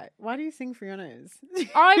was like, why do you sing for your nose?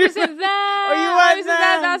 I wasn't there. I wasn't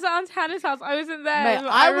there. That's at Aunt Hannah's house. I wasn't there. Mate,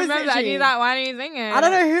 I was remember that. I knew that. Why didn't you sing it? I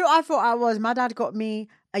don't know who I thought I was. My dad got me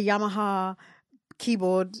a Yamaha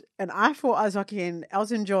keyboard and I thought I was fucking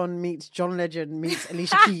Elton John meets John Legend meets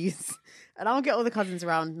Alicia Keys. And I'll get all the cousins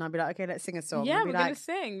around and I'll be like, okay, let's sing a song. Yeah, we're like, going to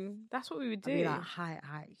sing. That's what we would do. I'll be like, high,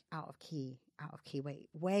 out of key.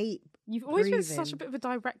 Wait. You've always been such a bit of a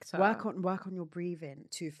director. Work on your breathing.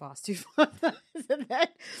 Too fast. And then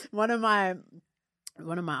one of my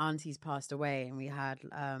aunties passed away, and we had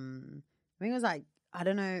I think it was like, I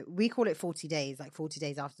don't know, we call it 40 days. Like 40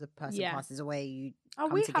 days after the person passes away, you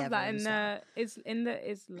come we together. Have that in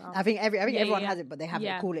the Islam. I think everyone has it, but they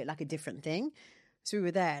call it like a different thing. So we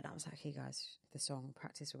were there, and I was like, "Hey guys, the song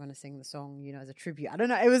practice. We're going to sing the song, as a tribute." I don't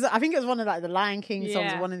know. I think it was one of like the Lion King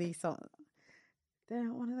songs. One of these songs.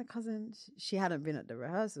 Then one of the cousins, she hadn't been at the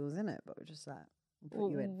rehearsals, innit? But we're just like,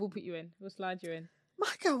 we'll put you in. We'll slide you in.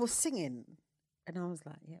 My girl was singing, and I was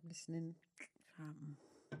like, "Yeah, listening."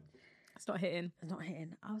 It's not hitting.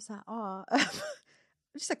 I was like, "Oh."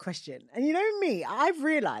 Just a question. And you know me, I've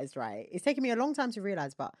realised, right? It's taken me a long time to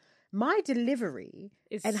realise, but my delivery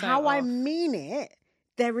and so how off. I mean it,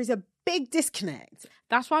 there is a big disconnect.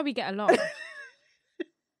 That's why we get along.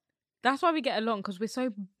 That's why we get along, because we're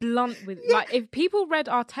so blunt with like, if people read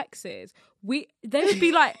our texts, they would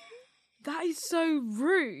be like, "That is so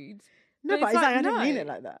rude." No, but it's like, I didn't mean it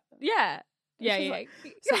like that. Yeah. Like,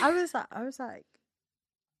 so I was like,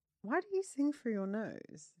 why do you sing through your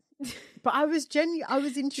nose? But I was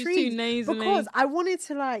intrigued because I wanted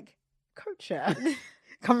to like coach her.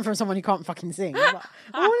 Coming from someone who can't fucking sing, but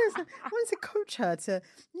I wanted to coach her to,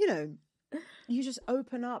 you just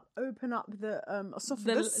open up the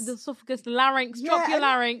esophagus, the esophagus, the larynx. Drop your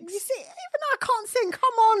larynx. You see, even though I can't sing,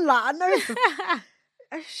 come on, like I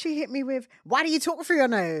know. She hit me with, "Why do you talk through your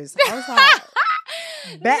nose?" I was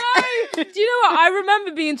like, "Bet." No. Do you know what? I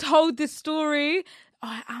remember being told this story.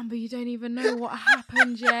 "Oh, Amber, you don't even know what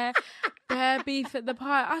happened, yeah. Bare beef at the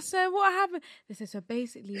party." I said, "What happened?" They said, "So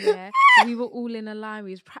basically, we were all in a line. We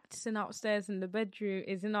was practicing upstairs in the bedroom.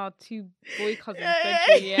 Is in our two boy cousins'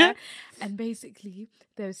 bedroom, yeah. And basically,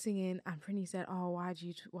 they were singing, and Prinny said, 'Oh, why do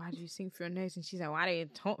you sing through your nose?' And she said, 'Why do you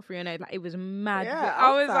talk through your nose?' Like, it was mad. Yeah,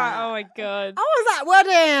 I was like, oh my god. I was like, well,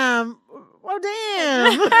 damn.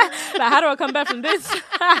 Like, how do I come back from this?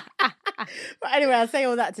 But anyway, I say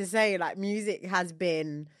all that to say, like, music has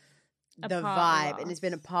been the vibe, and it's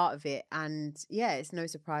been a part of it. And yeah, it's no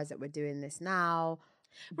surprise that we're doing this now.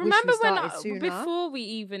 Remember when before we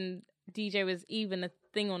even DJ was even a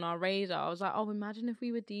thing on our radar, I was like, "Oh, imagine if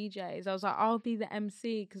we were DJs." I was like, "I'll be the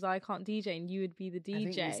MC because I can't DJ, and you would be the DJ." I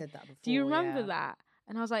think you said that before. Do you remember that?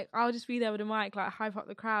 And I was like, "I'll just be there with a mic, like hype up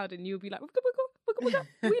the crowd, and you'll be like, wiggle,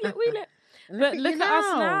 wheel it." But look at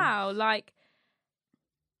us now, like.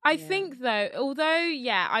 I think though, although,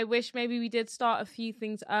 I wish maybe we did start a few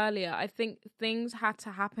things earlier. I think things had to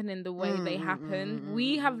happen in the way they happened.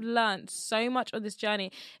 We have learnt so much on this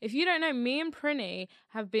journey. If you don't know, me and Prinny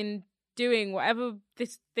have been doing whatever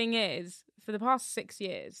this thing is for the past 6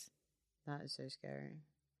 years. That is so scary.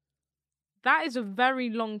 That is a very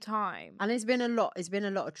long time. And it's been a lot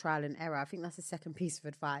of trial and error. I think that's the second piece of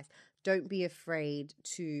advice. Don't be afraid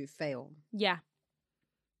to fail. Yeah.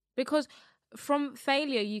 Because from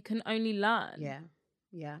failure you can only learn.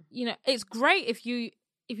 Yeah. It's great if you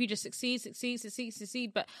just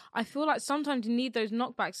succeed, but I feel like sometimes you need those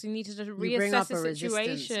knockbacks. You need to just reassess the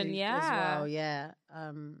situation. As well, yeah.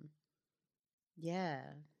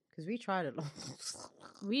 Because we tried a lot.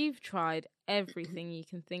 We've tried everything you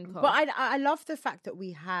can think of. But I love the fact that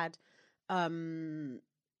we had a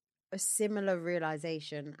similar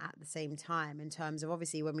realization at the same time, in terms of,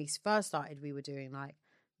 obviously when we first started, we were doing like,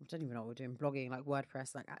 I don't even know what we're doing, blogging, like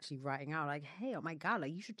WordPress, like actually writing out like, "Hey, oh my God,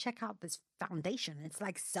 like you should check out this foundation. It's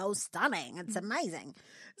like so stunning. It's amazing."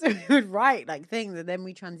 So we would write like things, and then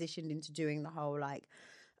we transitioned into doing the whole like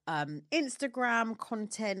Instagram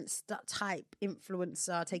content type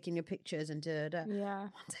influencer, taking your pictures and da. Yeah.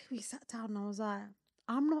 One day we sat down and I was like,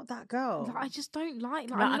 I'm not that girl. Like, I just don't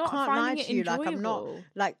like I I'm not can't finding lie it to you. enjoyable.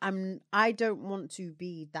 Like, I'm not, like, I don't want to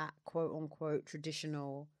be that quote unquote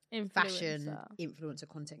traditional fashion influencer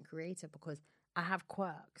content creator because I have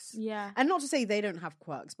quirks. Yeah. And not to say they don't have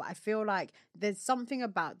quirks, but I feel like there's something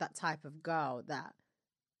about that type of girl that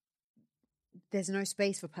there's no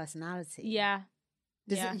space for personality. Yeah.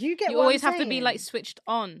 You get you what always I'm have to be saying? like switched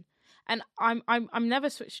on, and I'm never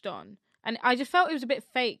switched on, and I just felt it was a bit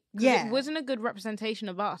fake. Yeah, it wasn't a good representation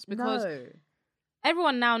of us because no.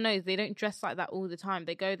 everyone now knows they don't dress like that all the time.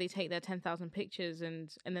 They take their 10,000 pictures and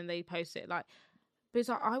then they post it. Like, but it's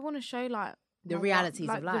like I want to show like the realities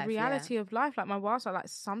like, of life. The reality of life. Like my wild side. Like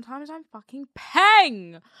sometimes I'm fucking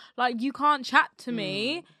peng. Like you can't chat to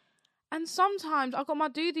me. And sometimes I've got my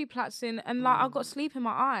doo-doo plaits in and like I've got sleep in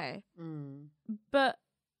my eye. But,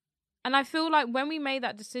 and I feel like when we made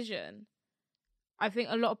that decision, I think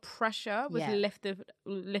a lot of pressure was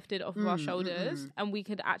lifted off of our shoulders and we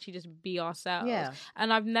could actually just be ourselves. Yeah.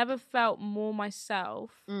 And I've never felt more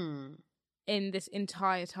myself in this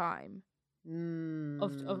entire time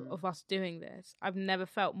of us doing this. I've never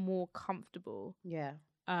felt more comfortable. Yeah.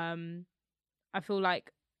 I feel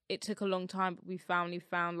like it took a long time, but we finally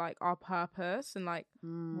found like our purpose and like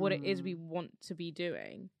what it is we want to be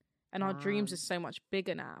doing. And our dreams are so much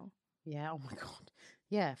bigger now. Yeah. Oh my God.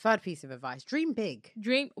 Yeah. Third piece of advice. Dream big.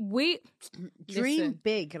 Dream listen,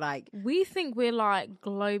 big. Like we think we're like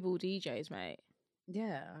global DJs, mate.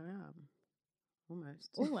 Yeah, I am.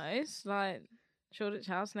 Almost. Like Shoreditch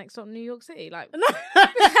House next up New York City. Like no,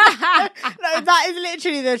 that is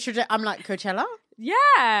literally the trajectory. I'm like Coachella?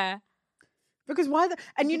 Yeah. Because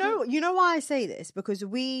and you know why I say this? Because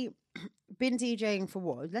we been DJing for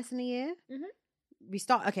what? Less than a year? Mm-hmm. We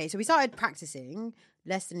started practicing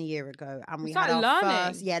less than a year ago, and we had our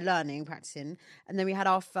learning, practicing, and then we had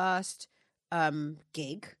our first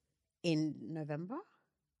gig in November.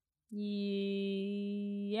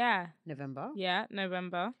 Yeah. November. Yeah,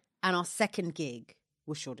 November. And our second gig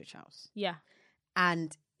was Shoreditch House. Yeah.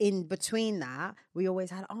 And in between that, we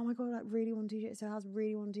always had, oh my God, like really want to do it. So I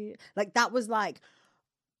really want to do it. Like that was like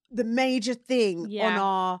the major thing on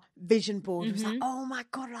our vision board. It was like, oh my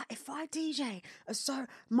God, like if I DJ,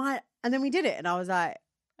 and then we did it. And I was like,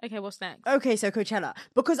 okay, what's next? Okay, so Coachella.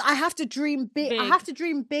 Because I have to dream big. I have to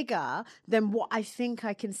dream bigger than what I think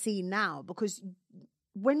I can see now. Because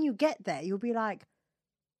when you get there, you'll be like,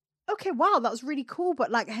 okay, wow, that was really cool.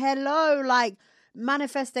 But like, hello, like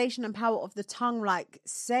manifestation and power of the tongue. Like,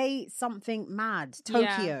 say something mad. Tokyo.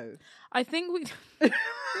 Yeah. I think we...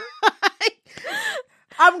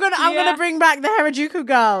 I'm gonna bring back the Harajuku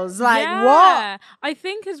girls. Like what? I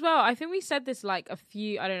think as well. I think we said this like a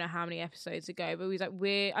few. I don't know how many episodes ago, but we was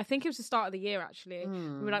like I think it was the start of the year actually.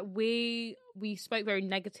 We were like we spoke very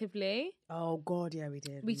negatively. Oh God, yeah, we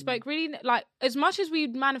did. We spoke really like as much as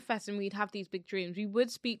we'd manifest and we'd have these big dreams. We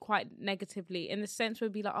would speak quite negatively in the sense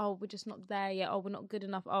we'd be like, oh, we're just not there yet. Oh, we're not good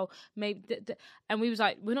enough. Oh, maybe. And we was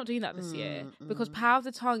like, we're not doing that this year because power of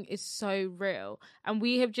the tongue is so real, and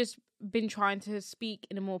we have just been trying to speak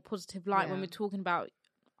in a more positive light when we're talking about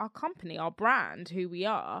our company, our brand, who we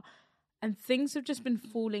are, and things have just been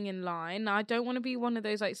falling in line. I don't want to be one of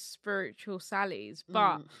those like spiritual Sallys,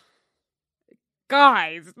 but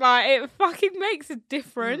guys, like it fucking makes a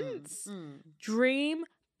difference. Dream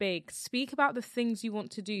big, speak about the things you want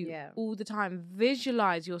to do all the time,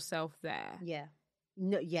 visualize yourself there.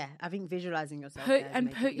 No, yeah, I think visualizing yourself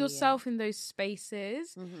put yourself in those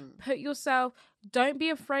spaces. Don't be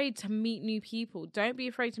afraid to meet new people. Don't be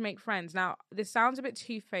afraid to make friends. Now, this sounds a bit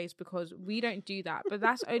two-faced because we don't do that, but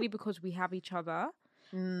that's only because we have each other.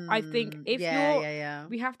 I think if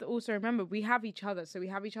we have to also remember we have each other, so we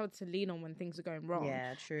have each other to lean on when things are going wrong.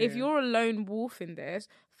 Yeah, true. If you're a lone wolf in this,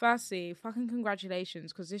 firstly, fucking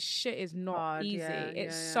congratulations, because this shit is not hard, easy.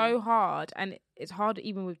 It's so hard, and it's hard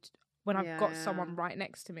even with when I've got someone right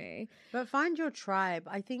next to me. But find your tribe.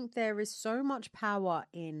 I think there is so much power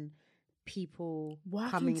in people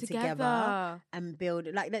coming together and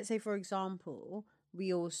building. Like, let's say, for example,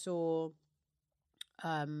 we all saw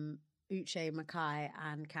Uche, Makai,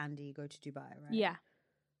 and Candy go to Dubai, right? Yeah.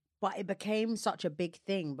 But it became such a big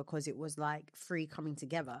thing because it was like free coming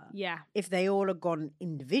together. Yeah. If they all had gone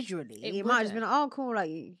individually, it might have just been like, oh, cool,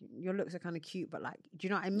 like your looks are kind of cute, but like, do you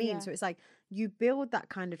know what I mean? Yeah. So it's like you build that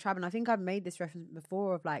kind of tribe. And I think I've made this reference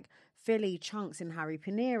before of like Philly, Chunks, and Harry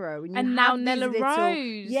Pinero. And now Nella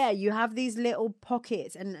Rose. Yeah, you have these little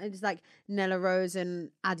pockets. And it's like Nella Rose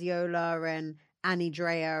and Adiola and Annie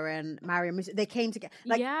Drea and Mariam. They came together.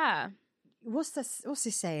 Like, yeah. What's this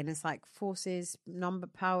saying? It's like forces,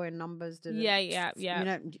 power in numbers. Yeah. You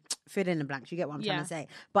know, fill in the blanks. You get what I'm trying to say?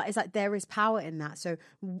 But it's like there is power in that. So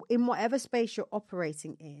in whatever space you're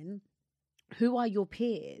operating in, who are your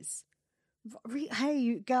peers? Hey,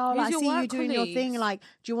 you girl, I see you doing your thing. Like,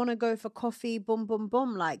 do you want to go for coffee? Boom, boom,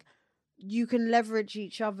 boom. Like, you can leverage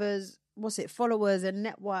each other's followers and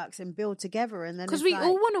networks and build together. And then because we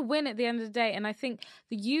all want to win at the end of the day. And I think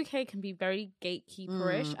the UK can be very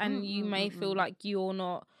gatekeeperish, and you may feel like you're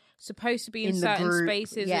not supposed to be in certain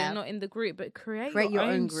spaces, or you're not in the group. But create your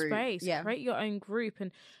own space. Create your own group, and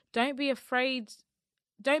don't be afraid.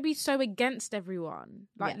 Don't be so against everyone.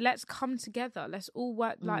 Like, let's come together. Let's all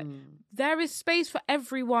work. Like, there is space for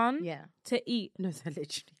everyone to eat. No, there literally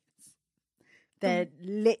is. There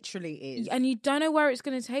literally is. And you don't know where it's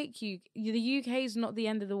going to take you. The UK is not the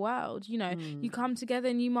end of the world. You know, you come together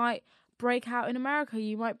and you might break out in America.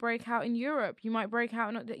 You might break out in Europe. You might break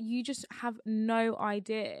out in... You just have no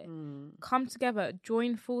idea. Come together,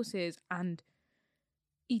 join forces, and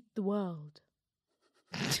eat the world.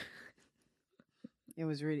 It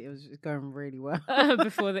was going really well.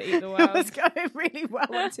 Before they eat the world. It was going really well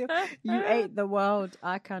until you ate the world.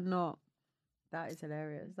 I cannot. That is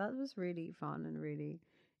hilarious. That was really fun and really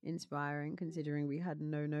inspiring, considering we had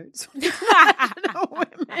no notes on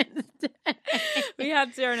Women's Day. We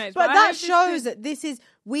had 0 notes. But that shows that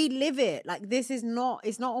we live it. Like, it's not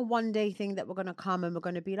a one day thing that we're going to come and we're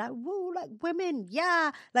going to be like, woo, like women.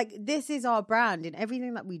 Yeah. Like, this is our brand in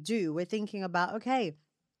everything that we do. We're thinking about, okay,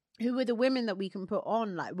 who are the women that we can put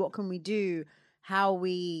on? Like, what can we do? How are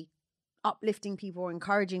we uplifting people or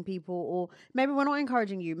encouraging people? Or maybe we're not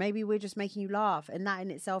encouraging you. Maybe we're just making you laugh. And that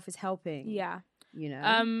in itself is helping. Yeah. You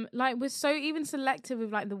know? Like, we're so even selective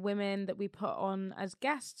with, like, the women that we put on as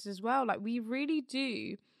guests as well. Like, we really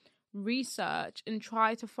do research and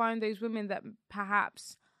try to find those women that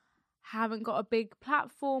perhaps haven't got a big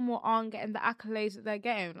platform or aren't getting the accolades that they're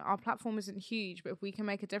getting. Our platform isn't huge, but if we can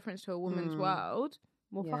make a difference to a woman's world...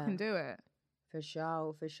 We'll fucking do it. For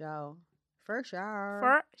sure.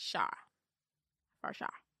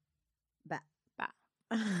 Bet.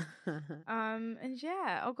 And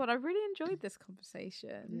yeah, oh God, I really enjoyed this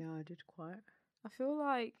conversation. Yeah, I did quite. I feel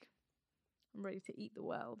like I'm ready to eat the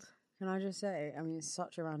world. Can I just say, I mean, it's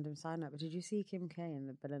such a random side note, but did you see Kim K in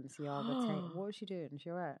the Balenciaga tape? What was she doing? Is she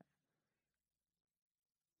alright?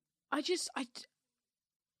 I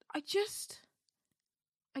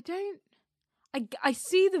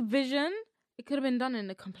see the vision. It could have been done in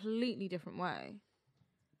a completely different way.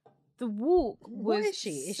 The walk was what is she?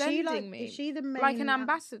 Is she the main, like an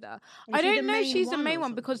ambassador? I don't know if she's the main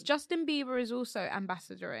one because Justin Bieber is also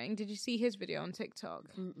ambassadoring. Did you see his video on TikTok?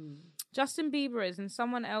 Justin Bieber is, and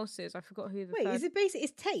someone else is. I forgot who the Wait, is it basically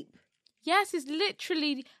it's tape? Yes, it's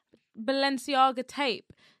literally Balenciaga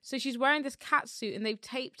tape. So she's wearing this catsuit and they've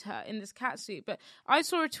taped her in this catsuit. But I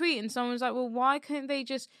saw a tweet and someone was like, well, why couldn't they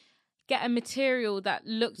just get a material that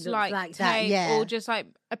looks like tape that, or just like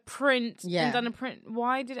a print and done a print?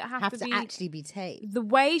 Why did it have to actually be tape? The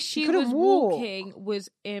way she was walking was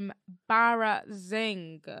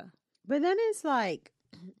embarrassing. But then it's like,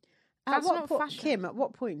 that's not fashion. Kim, at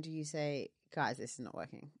what point do you say, guys, this is not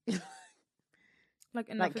working? Like,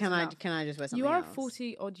 can I just wear something You are else? A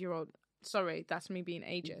 40-odd-year-old. Sorry, that's me being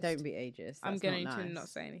ageist. Don't be ageist. I'm going to not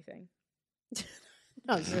say anything.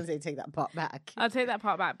 I was just going to say take that part back. I'll take that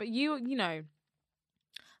part back. But you know,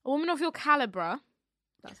 a woman of your calibre,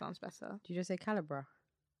 that sounds better. Did you just say calibre?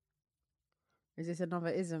 Is this another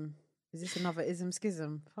ism? Is this another ism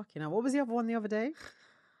schism? Fucking hell. What was the other one the other day?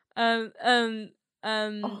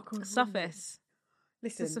 Suffice.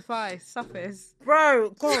 Listen. To suffice. Suffice.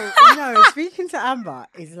 Bro, no, speaking to Amber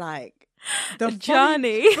is like the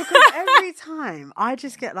journey. Because every time I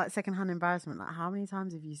just get like secondhand embarrassment. Like, how many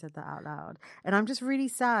times have you said that out loud? And I'm just really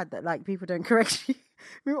sad that like people don't correct you.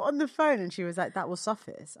 We were on the phone and she was like, that will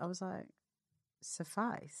suffice. I was like,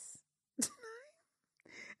 suffice.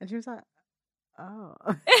 And she was like, oh.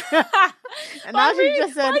 And now she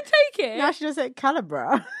just said, I take it. Now she just said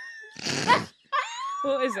calibre.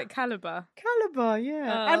 What is it? Calibre? Calibre,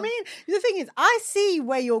 yeah. I mean, the thing is, I see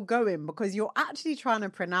where you're going because you're actually trying to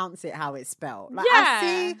pronounce it how it's spelled. Like, I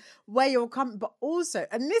see where you're coming, but also,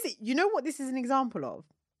 and this, you know what this is an example of?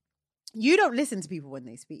 You don't listen to people when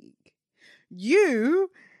they speak. You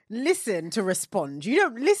listen to respond. You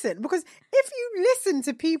don't listen because if you listen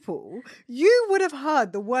to people, you would have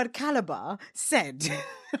heard the word caliber said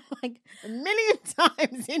like a million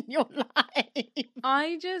times in your life.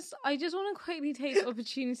 I just want to quickly take the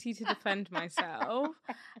opportunity to defend myself.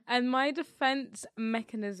 And my defense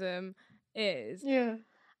mechanism is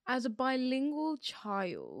as a bilingual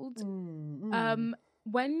child,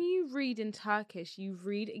 when you read in Turkish, you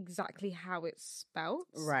read exactly how it's spelt.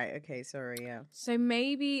 Right. Okay. Sorry. Yeah. So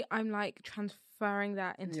maybe I'm like transferring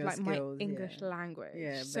that into Your like skills, my English yeah. language.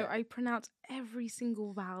 Yeah, So but- I pronounce every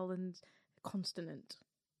single vowel and consonant.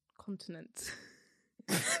 Continent.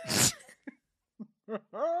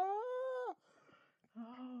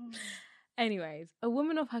 Anyways, a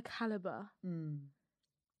woman of her caliber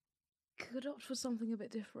could opt for something a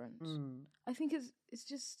bit different. I think it's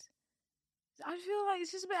just. I feel like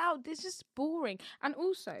it's just a bit out. It's just boring. And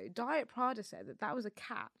also, Diet Prada said that was a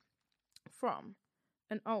cat from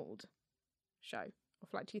an old show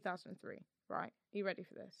of like 2003. Right? Are you ready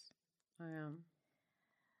for this? I am.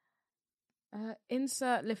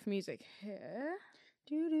 Insert lift music here.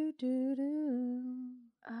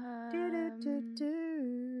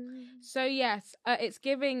 So yes, it's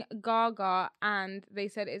giving Gaga, and they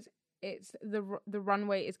said it's the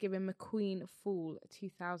runway is giving McQueen Fall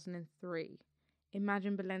 2003.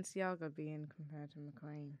 Imagine Balenciaga being compared to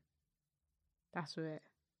McQueen. That's it.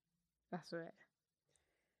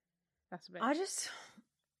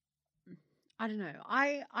 I don't know.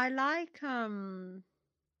 I like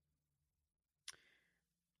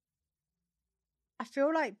I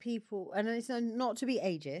feel like people, and it's not to be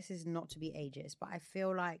ageist, but I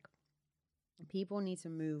feel like people need to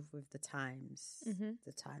move with the times,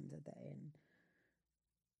 the times that they're in.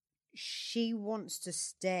 She wants to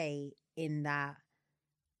stay in that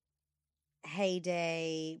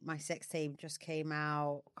heyday. My sex tape just came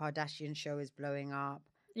out. Kardashian show is blowing up.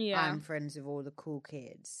 Yeah. I'm friends with all the cool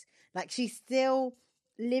kids. Like, she's still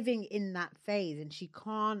living in that phase, and she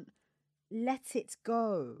can't let it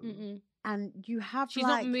go. And you have she's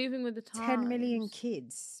like not moving with the times. 10 million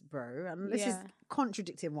kids, bro. And this is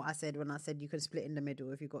contradicting what I said when I said you can split in the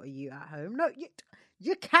middle if you've got a you at home. No,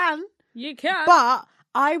 you can. You can. But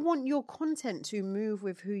I want your content to move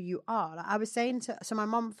with who you are. Like I was saying so my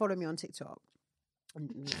mum followed me on TikTok.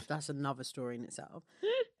 And that's another story in itself.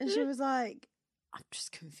 And she was like, I'm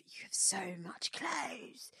just confused. You have so much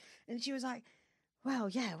clothes. And she was like, well,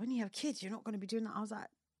 yeah, when you have kids, you're not going to be doing that. I was like,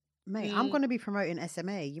 mate, I'm going to be promoting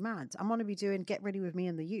SMA. You mad? I'm going to be doing Get Ready With Me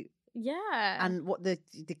and the You. Yeah. And what the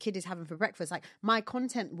kid is having for breakfast. Like, my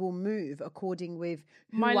content will move according with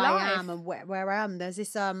who my I life. am and where I am. There's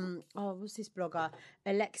this, what's this blogger?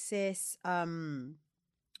 Alexis,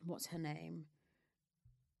 what's her name?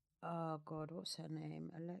 Oh, God, what's her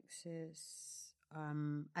name? Alexis...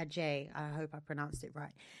 Ajay, I hope I pronounced it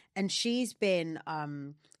right. And she's been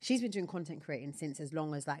doing content creating since as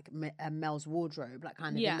long as like Mel's Wardrobe, like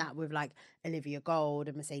kind of in that with like Olivia Gold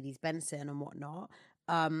and Mercedes Benson and whatnot.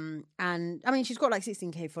 And I mean, she's got like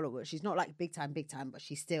 16k followers. She's not like big time, but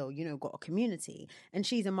she's still, got a community. And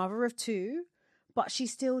she's a mother of two, but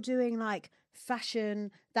she's still doing like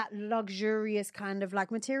fashion, that luxurious kind of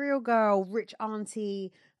like material girl, rich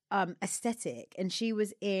auntie aesthetic. And she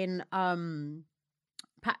was in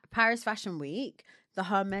Paris Fashion Week, the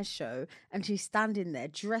Hermes show, and she's standing there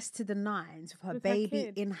dressed to the nines with her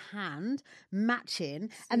baby in hand,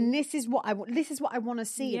 matching. And this is what I want. This is what I want to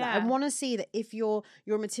see. Yeah. Like, I want to see that if you're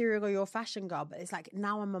a material girl, you're a fashion girl, but it's like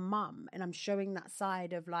now I'm a mum and I'm showing that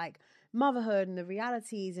side of like motherhood and the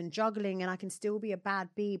realities and juggling, and I can still be a bad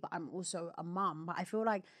bee, but I'm also a mum. But I feel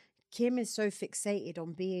like Kim is so fixated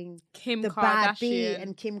on being the bad bee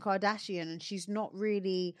and Kim Kardashian, and she's not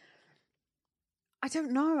really. I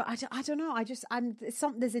don't know. I don't know.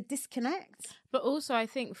 There's a disconnect. But also, I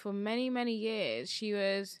think for many, many years, she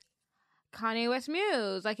was Kanye West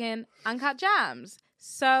Muse, like in Uncut Gems.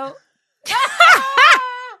 So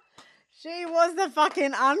she was the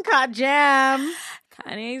fucking Uncut Gem.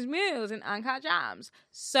 Kanye's Muse in Uncut Gems.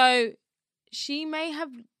 So she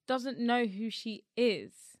doesn't know who she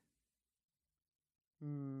is.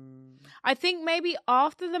 I think maybe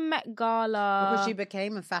after the Met Gala, because she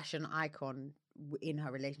became a fashion icon in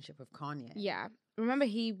her relationship with Kanye. Yeah. Remember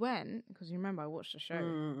he went, because you remember I watched the show,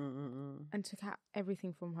 and took out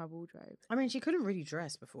everything from her wardrobe. I mean, she couldn't really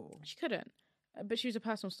dress before. She couldn't. But she was a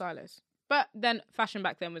personal stylist. But then fashion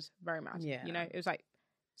back then was very mad. Yeah. It was like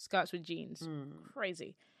skirts with jeans.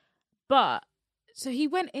 Crazy. But, so he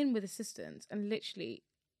went in with assistants and literally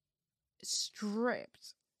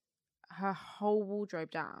stripped her whole wardrobe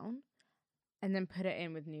down and then put it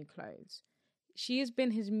in with new clothes. She has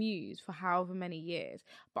been his muse for however many years.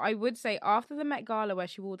 But I would say after the Met Gala where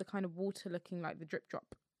she wore the kind of water looking like the drip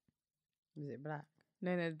drop. Was it black?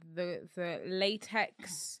 No, the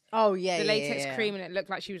latex. Oh, yeah, the latex cream, and it looked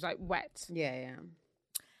like she was like wet. Yeah.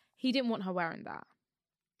 He didn't want her wearing that.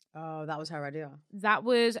 Oh, that was her idea. That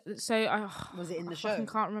was, so... was it in the show? I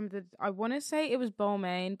can't remember. I want to say it was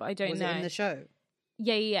Balmain, but I don't know. Was it in the show?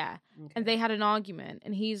 Yeah. Okay. And they had an argument,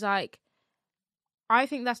 and he's like, I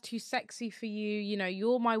think that's too sexy for you. You know,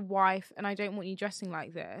 you're my wife and I don't want you dressing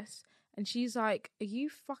like this. And she's like, are you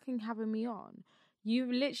fucking having me on? You've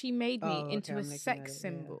literally made me into a sex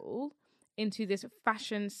symbol, into this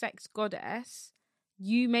fashion sex goddess.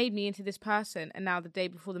 You made me into this person. And now the day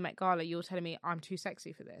before the Met Gala, you're telling me I'm too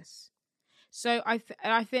sexy for this. So I think,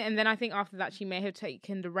 and then I think after that she may have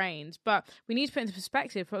taken the reins. But we need to put into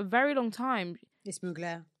perspective, for a very long time. It's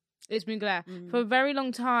Mugler. For a very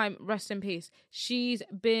long time, rest in peace, she's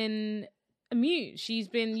been amused. She's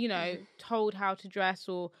been, you know, told how to dress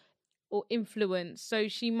or influenced. So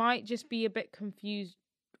she might just be a bit confused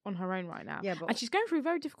on her own right now. Yeah, and she's going through a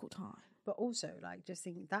very difficult time. But also, like, just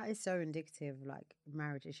think that is so indicative of, like,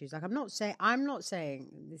 marriage issues. Like, I'm not saying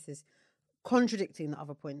this is contradicting the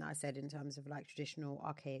other point that I said in terms of, like, traditional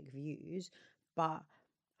archaic views, but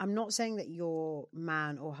I'm not saying that your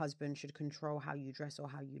man or husband should control how you dress or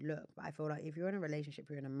how you look. But I feel like if you're in a relationship,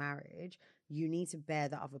 you're in a marriage, you need to bear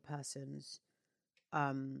the other person's,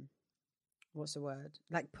 what's the word?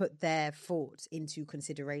 Like, put their thoughts into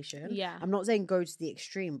consideration. Yeah. I'm not saying go to the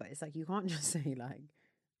extreme, but it's like, you can't just say, like,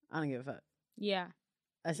 I don't give a fuck. Yeah.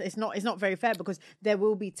 It's not very fair, because there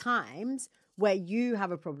will be times where you have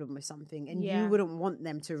a problem with something and you wouldn't want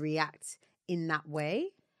them to react in that way.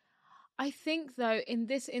 I think, though, in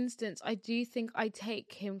this instance, I do think I take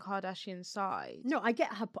Kim Kardashian's side. No, I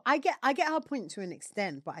get her point to an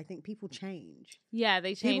extent, but I think people change. Yeah,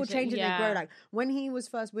 they change. People change and they grow. Like, when he was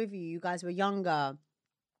first with you, you guys were younger.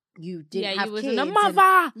 You didn't have kids. Yeah, you was a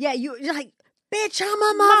mother. You're like, bitch, I'm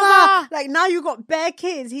a mother. Like, now you got bare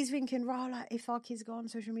kids. He's thinking, right, like, if our kids go on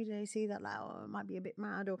social media, they see that, like, oh, it might be a bit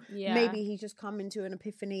mad, or maybe he's just come into an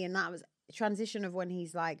epiphany, and that was a transition of when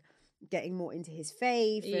he's like getting more into his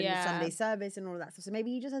faith and Sunday service and all of that stuff. So maybe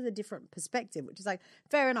he just has a different perspective, which is like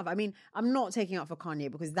fair enough. I mean, I'm not taking up for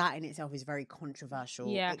Kanye because that in itself is very controversial.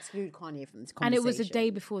 Yeah. Exclude Kanye from this conversation. And it was a day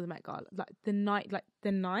before the Met Gala. Like the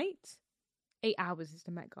night, 8 hours is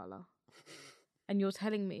the Met Gala. And you're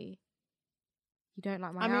telling me you don't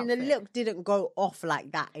like my outfit. The look didn't go off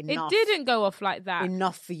like that enough. It didn't go off like that.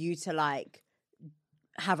 Enough for you to like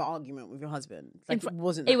have an argument with your husband. Like, it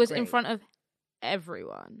wasn't It was great. In front of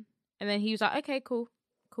everyone. And then he was like, okay, cool.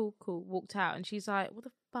 Walked out. And she's like, what the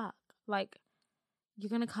fuck? Like, you're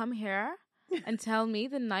going to come here and tell me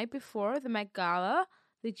the night before the Met Gala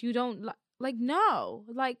that you don't like, no.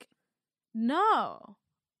 Like, no.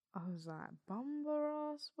 I was like,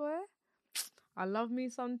 bumbaros, boy. I love me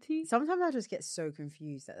some tea. Sometimes I just get so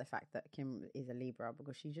confused at the fact that Kim is a Libra,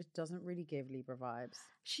 because she just doesn't really give Libra vibes.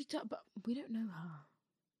 She does, but we don't know her.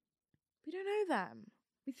 We don't know them.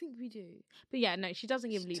 We think we do. But yeah, no, she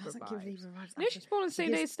doesn't give Libra vibes. No, she's born on the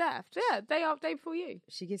same day as Steph. Yeah, day before you.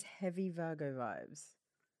 She gives heavy Virgo vibes.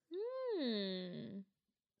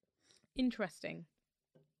 Interesting.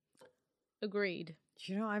 Agreed.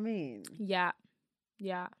 Do you know what I mean? Yeah.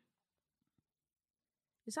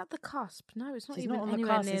 Is that the cusp? No, it's not. She's even not on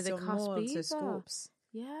anywhere the cusp, near the cusp either. Scorps.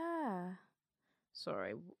 Yeah.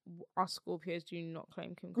 Sorry, us Scorpios do not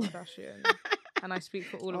claim Kim Kardashian. And I speak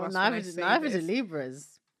for all of us. Neither do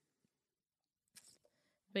Libras.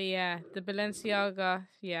 But yeah, the Balenciaga,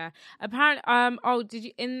 Apparently, did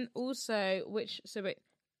you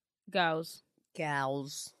girls,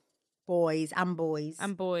 boys.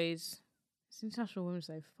 It's International Women's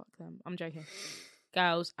Day. Fuck them. I'm joking.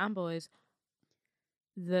 Girls and boys.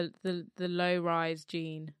 The low rise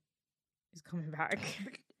gene is coming back.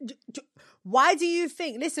 Why do you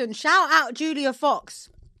think? Listen, shout out Julia Fox.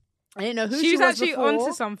 I didn't know who she was actually before.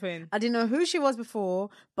 onto something. I didn't know who she was before,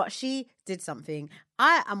 but she did something.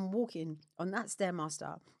 I am walking on that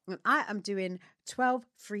Stairmaster, and I am doing 12,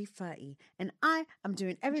 3, 30, and I am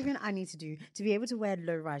doing everything I need to do to be able to wear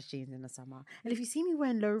low-rise jeans in the summer. And if you see me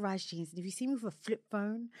wearing low-rise jeans, and if you see me with a flip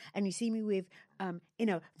phone, and you see me with,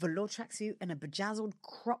 velour tracksuit and a bejazzled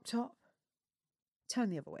crop top, turn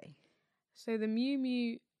the other way. So the Miu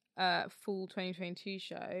Miu Fall 2022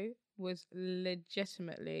 show was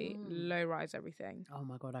legitimately low-rise everything. Oh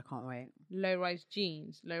my God, I can't wait. Low-rise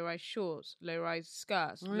jeans, low-rise shorts, low-rise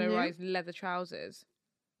skirts, low-rise leather trousers.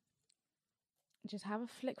 Just have a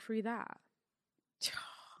flick through that.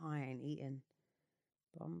 I ain't eating.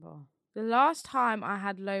 Bomba. The last time I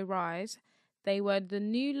had low-rise, they were the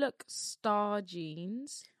New Look Star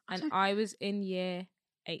jeans, and I was in year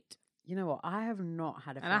 8. You know what? I have not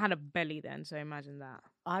had I had a belly then, so imagine that.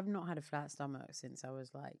 I've not had a flat stomach since I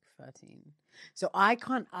was like 13. So I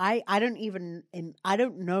don't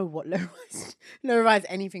know what low rise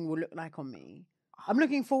anything will look like on me. I'm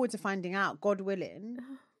looking forward to finding out, God willing.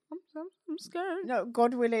 I'm I'm scared. No,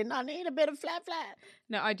 God willing, I need a bit of flat.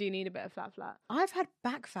 No, I do need a bit of flat. I've had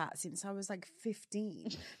back fat since I was like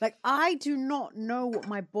 15. Like, I do not know what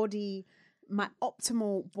my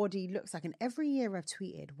optimal body looks like. And every year I've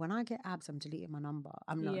tweeted, when I get abs, I'm deleting my number.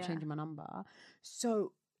 I'm not changing my number.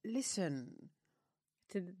 So, listen.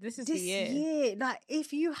 This is the year. This year, like,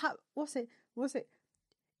 if you have... What's it?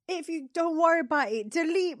 If you don't worry about it,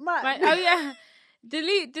 delete my... Oh, yeah.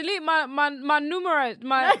 Delete my numero,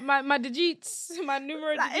 my digits, my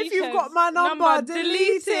numero. Like, if you've got my number,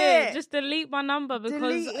 delete it. Just delete my number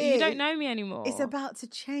because you don't know me anymore. It's about to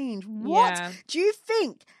change. What? Yeah. Do you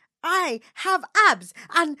think I have abs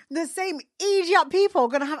and the same idiot people are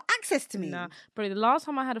going to have access to me? Nah. Bro, the last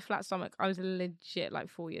time I had a flat stomach, I was legit like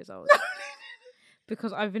 4 years old.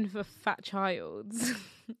 Because I've been a fat child.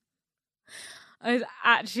 I was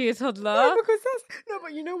actually a toddler. No,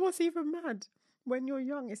 but you know what's even mad? When you're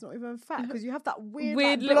young, it's not even fat because you have that weird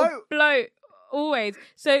like, little bloat. bloat always.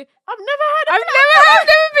 So I've never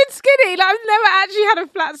been skinny. Like, I've never actually had a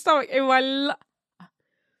flat stomach in my life.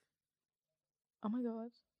 Oh my god,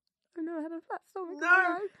 I've never had a flat stomach.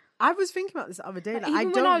 No, I was thinking about this the other day. Like, I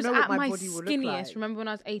don't know what my body will look like. Remember when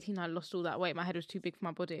I was 18, I lost all that weight. My head was too big for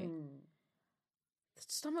my body. The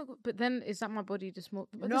stomach, but then is that my body just more?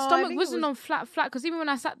 But No, the stomach wasn't on flat because even when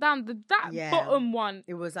I sat down, that bottom one,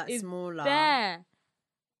 it was that smaller. There,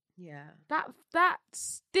 yeah, that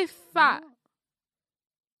stiff fat.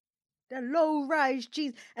 The low rise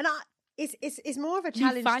jeans, and it's more of a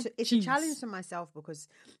challenge. It's a challenge to myself because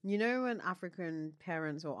you know when African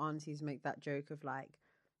parents or aunties make that joke of like,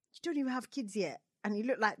 you don't even have kids yet. And you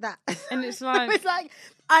look like that. And it's like... it's like,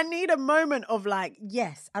 I need a moment of like,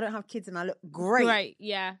 yes, I don't have kids and I look great. Great,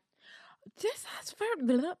 yeah. That's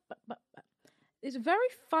very... It's very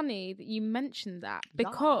funny that you mentioned that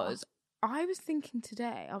because I was thinking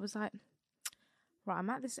today, I was like, right,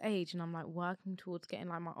 I'm at this age and I'm like working towards getting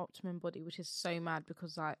like my optimum body, which is so mad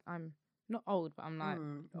because like I'm not old, but I'm like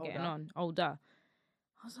getting older.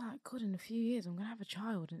 I was like, God, in a few years I'm going to have a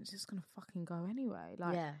child and it's just going to fucking go anyway.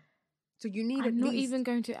 Like, yeah. So you need I'm not even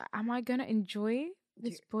going to... Am I going to enjoy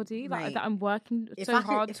this body that I'm working hard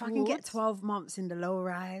towards? If I can get 12 months in the low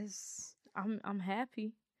rise... I'm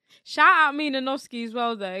happy. Shout out Mina Noski as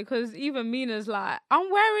well, though, because even Mina's like,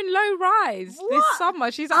 I'm wearing low rise this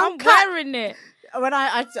summer. She's like, I'm wearing it. When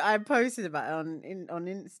I posted about it on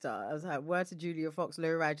Insta, I was like, word to Julia Fox,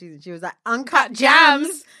 low rise jeans. And she was like, uncut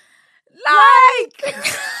jams. Like...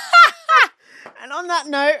 And on that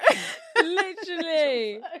note...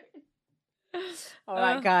 Literally... All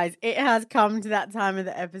right, guys, it has come to that time of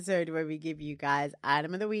the episode where we give you guys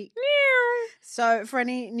Item of the Week. So for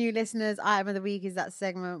any new listeners, Item of the Week is that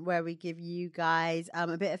segment where we give you guys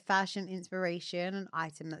a bit of fashion inspiration, an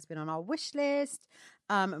item that's been on our wish list,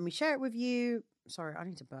 and we share it with you. Sorry, I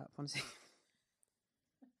need to burp, honestly.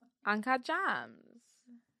 Uncut jams.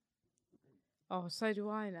 Oh, so do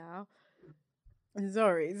I now.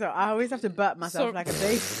 Sorry, so I always have to burp myself like a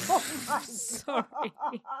baby. Sorry.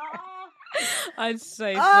 I'm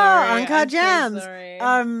so sorry. Uncut jams. So sorry.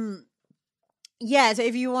 Yeah, so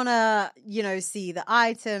if you want to, see the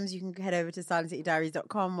items, you can head over to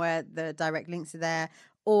silentcitydiaries.com where the direct links are there,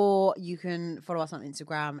 or you can follow us on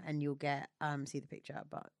Instagram and you'll get see the picture,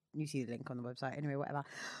 but you see the link on the website anyway, whatever.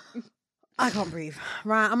 I can't breathe.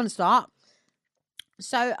 Right, I'm going to start.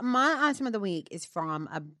 So my item of the week is from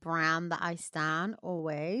a brand that I stan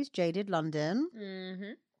always, Jaded London.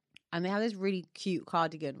 Mm-hmm. And they have this really cute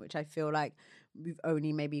cardigan, which I feel like we've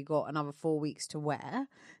only maybe got another 4 weeks to wear.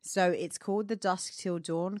 So it's called the Dusk Till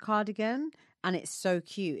Dawn cardigan. And it's so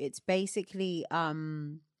cute. It's basically,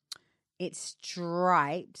 it's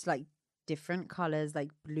stripes, like different colors, like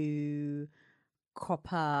blue,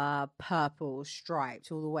 copper, purple,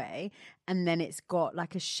 striped all the way. And then it's got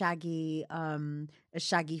like a shaggy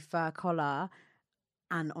fur collar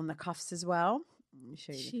and on the cuffs as well. Let me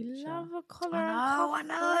show you the picture. She love a collar. I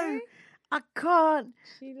know. I can't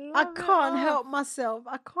help myself.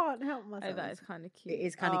 Oh, that is kind of cute. It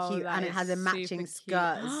is kind of cute, and it has a matching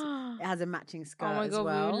skirt. It has a matching skirt. Oh my god, as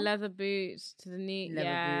well. with leather boots to the knee. Boots to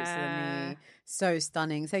the knee. So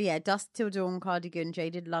stunning. So yeah, Dusk Till Dawn cardigan,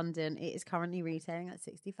 Jaded London. It is currently retailing at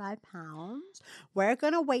 £65. We're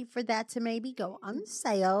gonna wait for that to maybe go on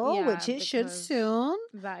sale, which it should soon.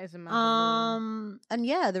 That is amazing. And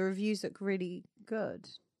yeah, the reviews look really good,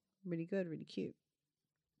 really cute.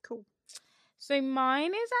 Cool. So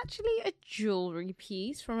mine is actually a jewelry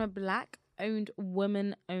piece from a Black-owned,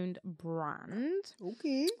 woman-owned brand.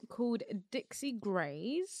 Okay. Called Dixie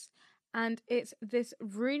Grays. And it's this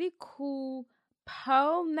really cool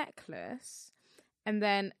pearl necklace. And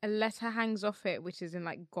then a letter hangs off it, which is in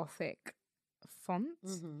like Gothic font.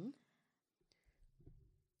 Mm-hmm.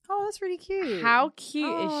 Oh, that's really cute. How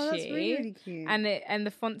cute is she? That's really, really cute. And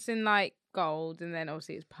the font's in like gold, and then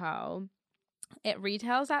obviously it's pearl. It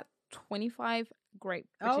retails at 25 great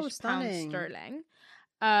British pounds sterling.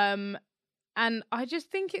 And I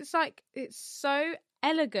just think it's so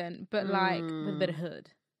elegant, but like with a bit of hood.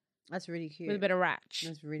 That's really cute. With a bit of ratch.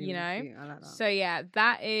 That's really, really cute. I like that. So yeah,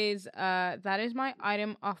 that is my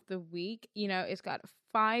item of the week. You know, it's got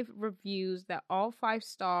 5 reviews. They're all 5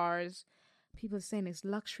 stars. People are saying it's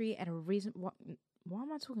luxury at a reasonable. Why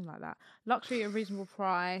am I talking like that? Luxury at a reasonable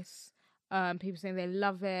price. People saying they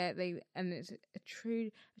love it. And it's a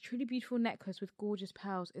truly beautiful necklace with gorgeous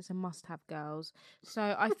pearls. It's a must-have, girls.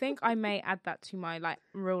 So I think I may add that to my like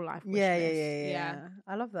real life wish list. Yeah.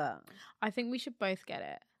 I love that. I think we should both get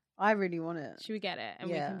it. I really want it. Should we get it?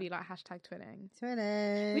 And we can be like #twinning.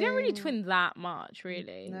 Twinning. We don't really twin that much,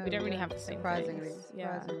 really. No, we don't really have the same surprisingly. things.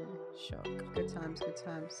 Yeah. Shock. Good times.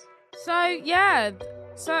 So yeah,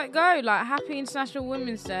 so go like happy International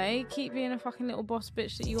Women's Day. Keep being a fucking little boss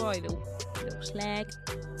bitch that you are, you little slag.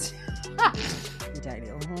 You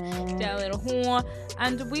dirty little whore.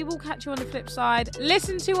 And we will catch you on the flip side.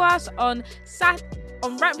 Listen to us on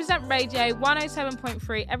Represent Radio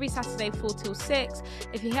 107.3 every Saturday 4 till 6.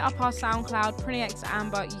 If you hit up our SoundCloud, Pretty X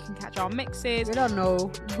Amber, you can catch our mixes. We don't know.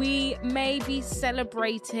 We may be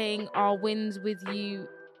celebrating our wins with you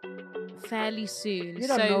fairly soon.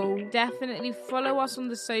 So definitely follow us on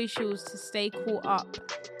the socials to stay caught up.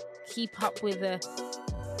 Keep up with the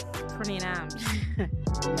Pretty and Ams.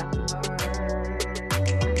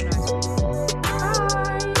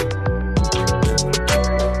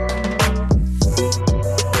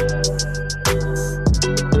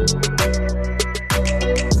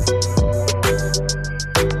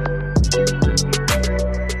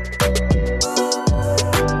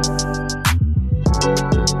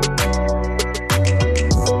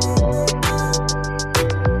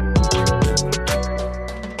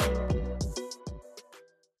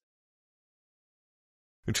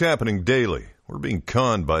 It's happening daily. We're being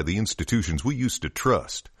conned by the institutions we used to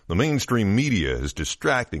trust. The mainstream media is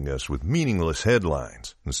distracting us with meaningless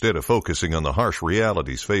headlines instead of focusing on the harsh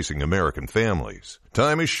realities facing American families.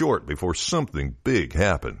 Time is short before something big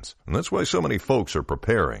happens, and that's why so many folks are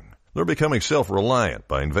preparing. They're becoming self-reliant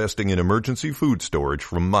by investing in emergency food storage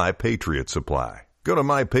from My Patriot Supply. Go to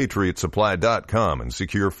MyPatriotSupply.com and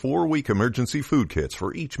secure 4-week emergency food kits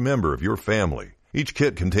for each member of your family. Each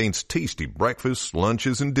kit contains tasty breakfasts,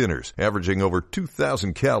 lunches, and dinners, averaging over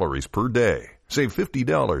 2,000 calories per day. Save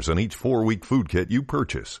 $50 on each 4-week food kit you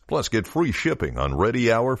purchase. Plus, get free shipping on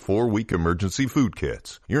Ready Hour 4-week emergency food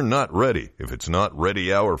kits. You're not ready if it's not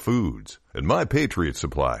Ready Hour foods. At My Patriot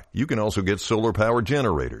Supply, you can also get solar power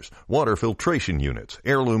generators, water filtration units,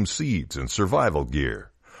 heirloom seeds, and survival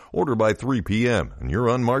gear. Order by 3 p.m. and your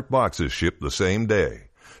unmarked boxes ship the same day.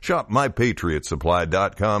 Shop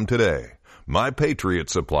MyPatriotSupply.com today.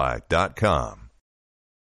 MyPatriotSupply.com.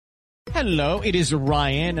 Hello, it is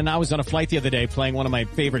Ryan, and I was on a flight the other day playing one of my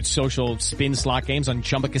favorite social spin slot games on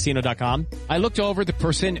ChumbaCasino.com. I looked over at the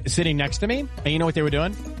person sitting next to me, and you know what they were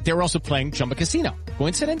doing? They were also playing Chumba Casino.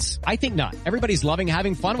 Coincidence? I think not. Everybody's loving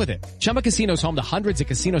having fun with it. Chumba Casino is home to hundreds of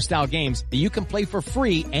casino-style games that you can play for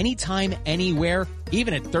free anytime, anywhere,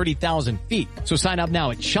 even at 30,000 feet. So sign up now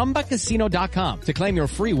at ChumbaCasino.com to claim your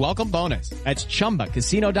free welcome bonus. That's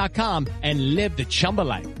ChumbaCasino.com and live the Chumba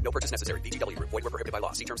life. No purchase necessary. VGW. Void where prohibited by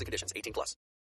law. See terms and conditions. 18+.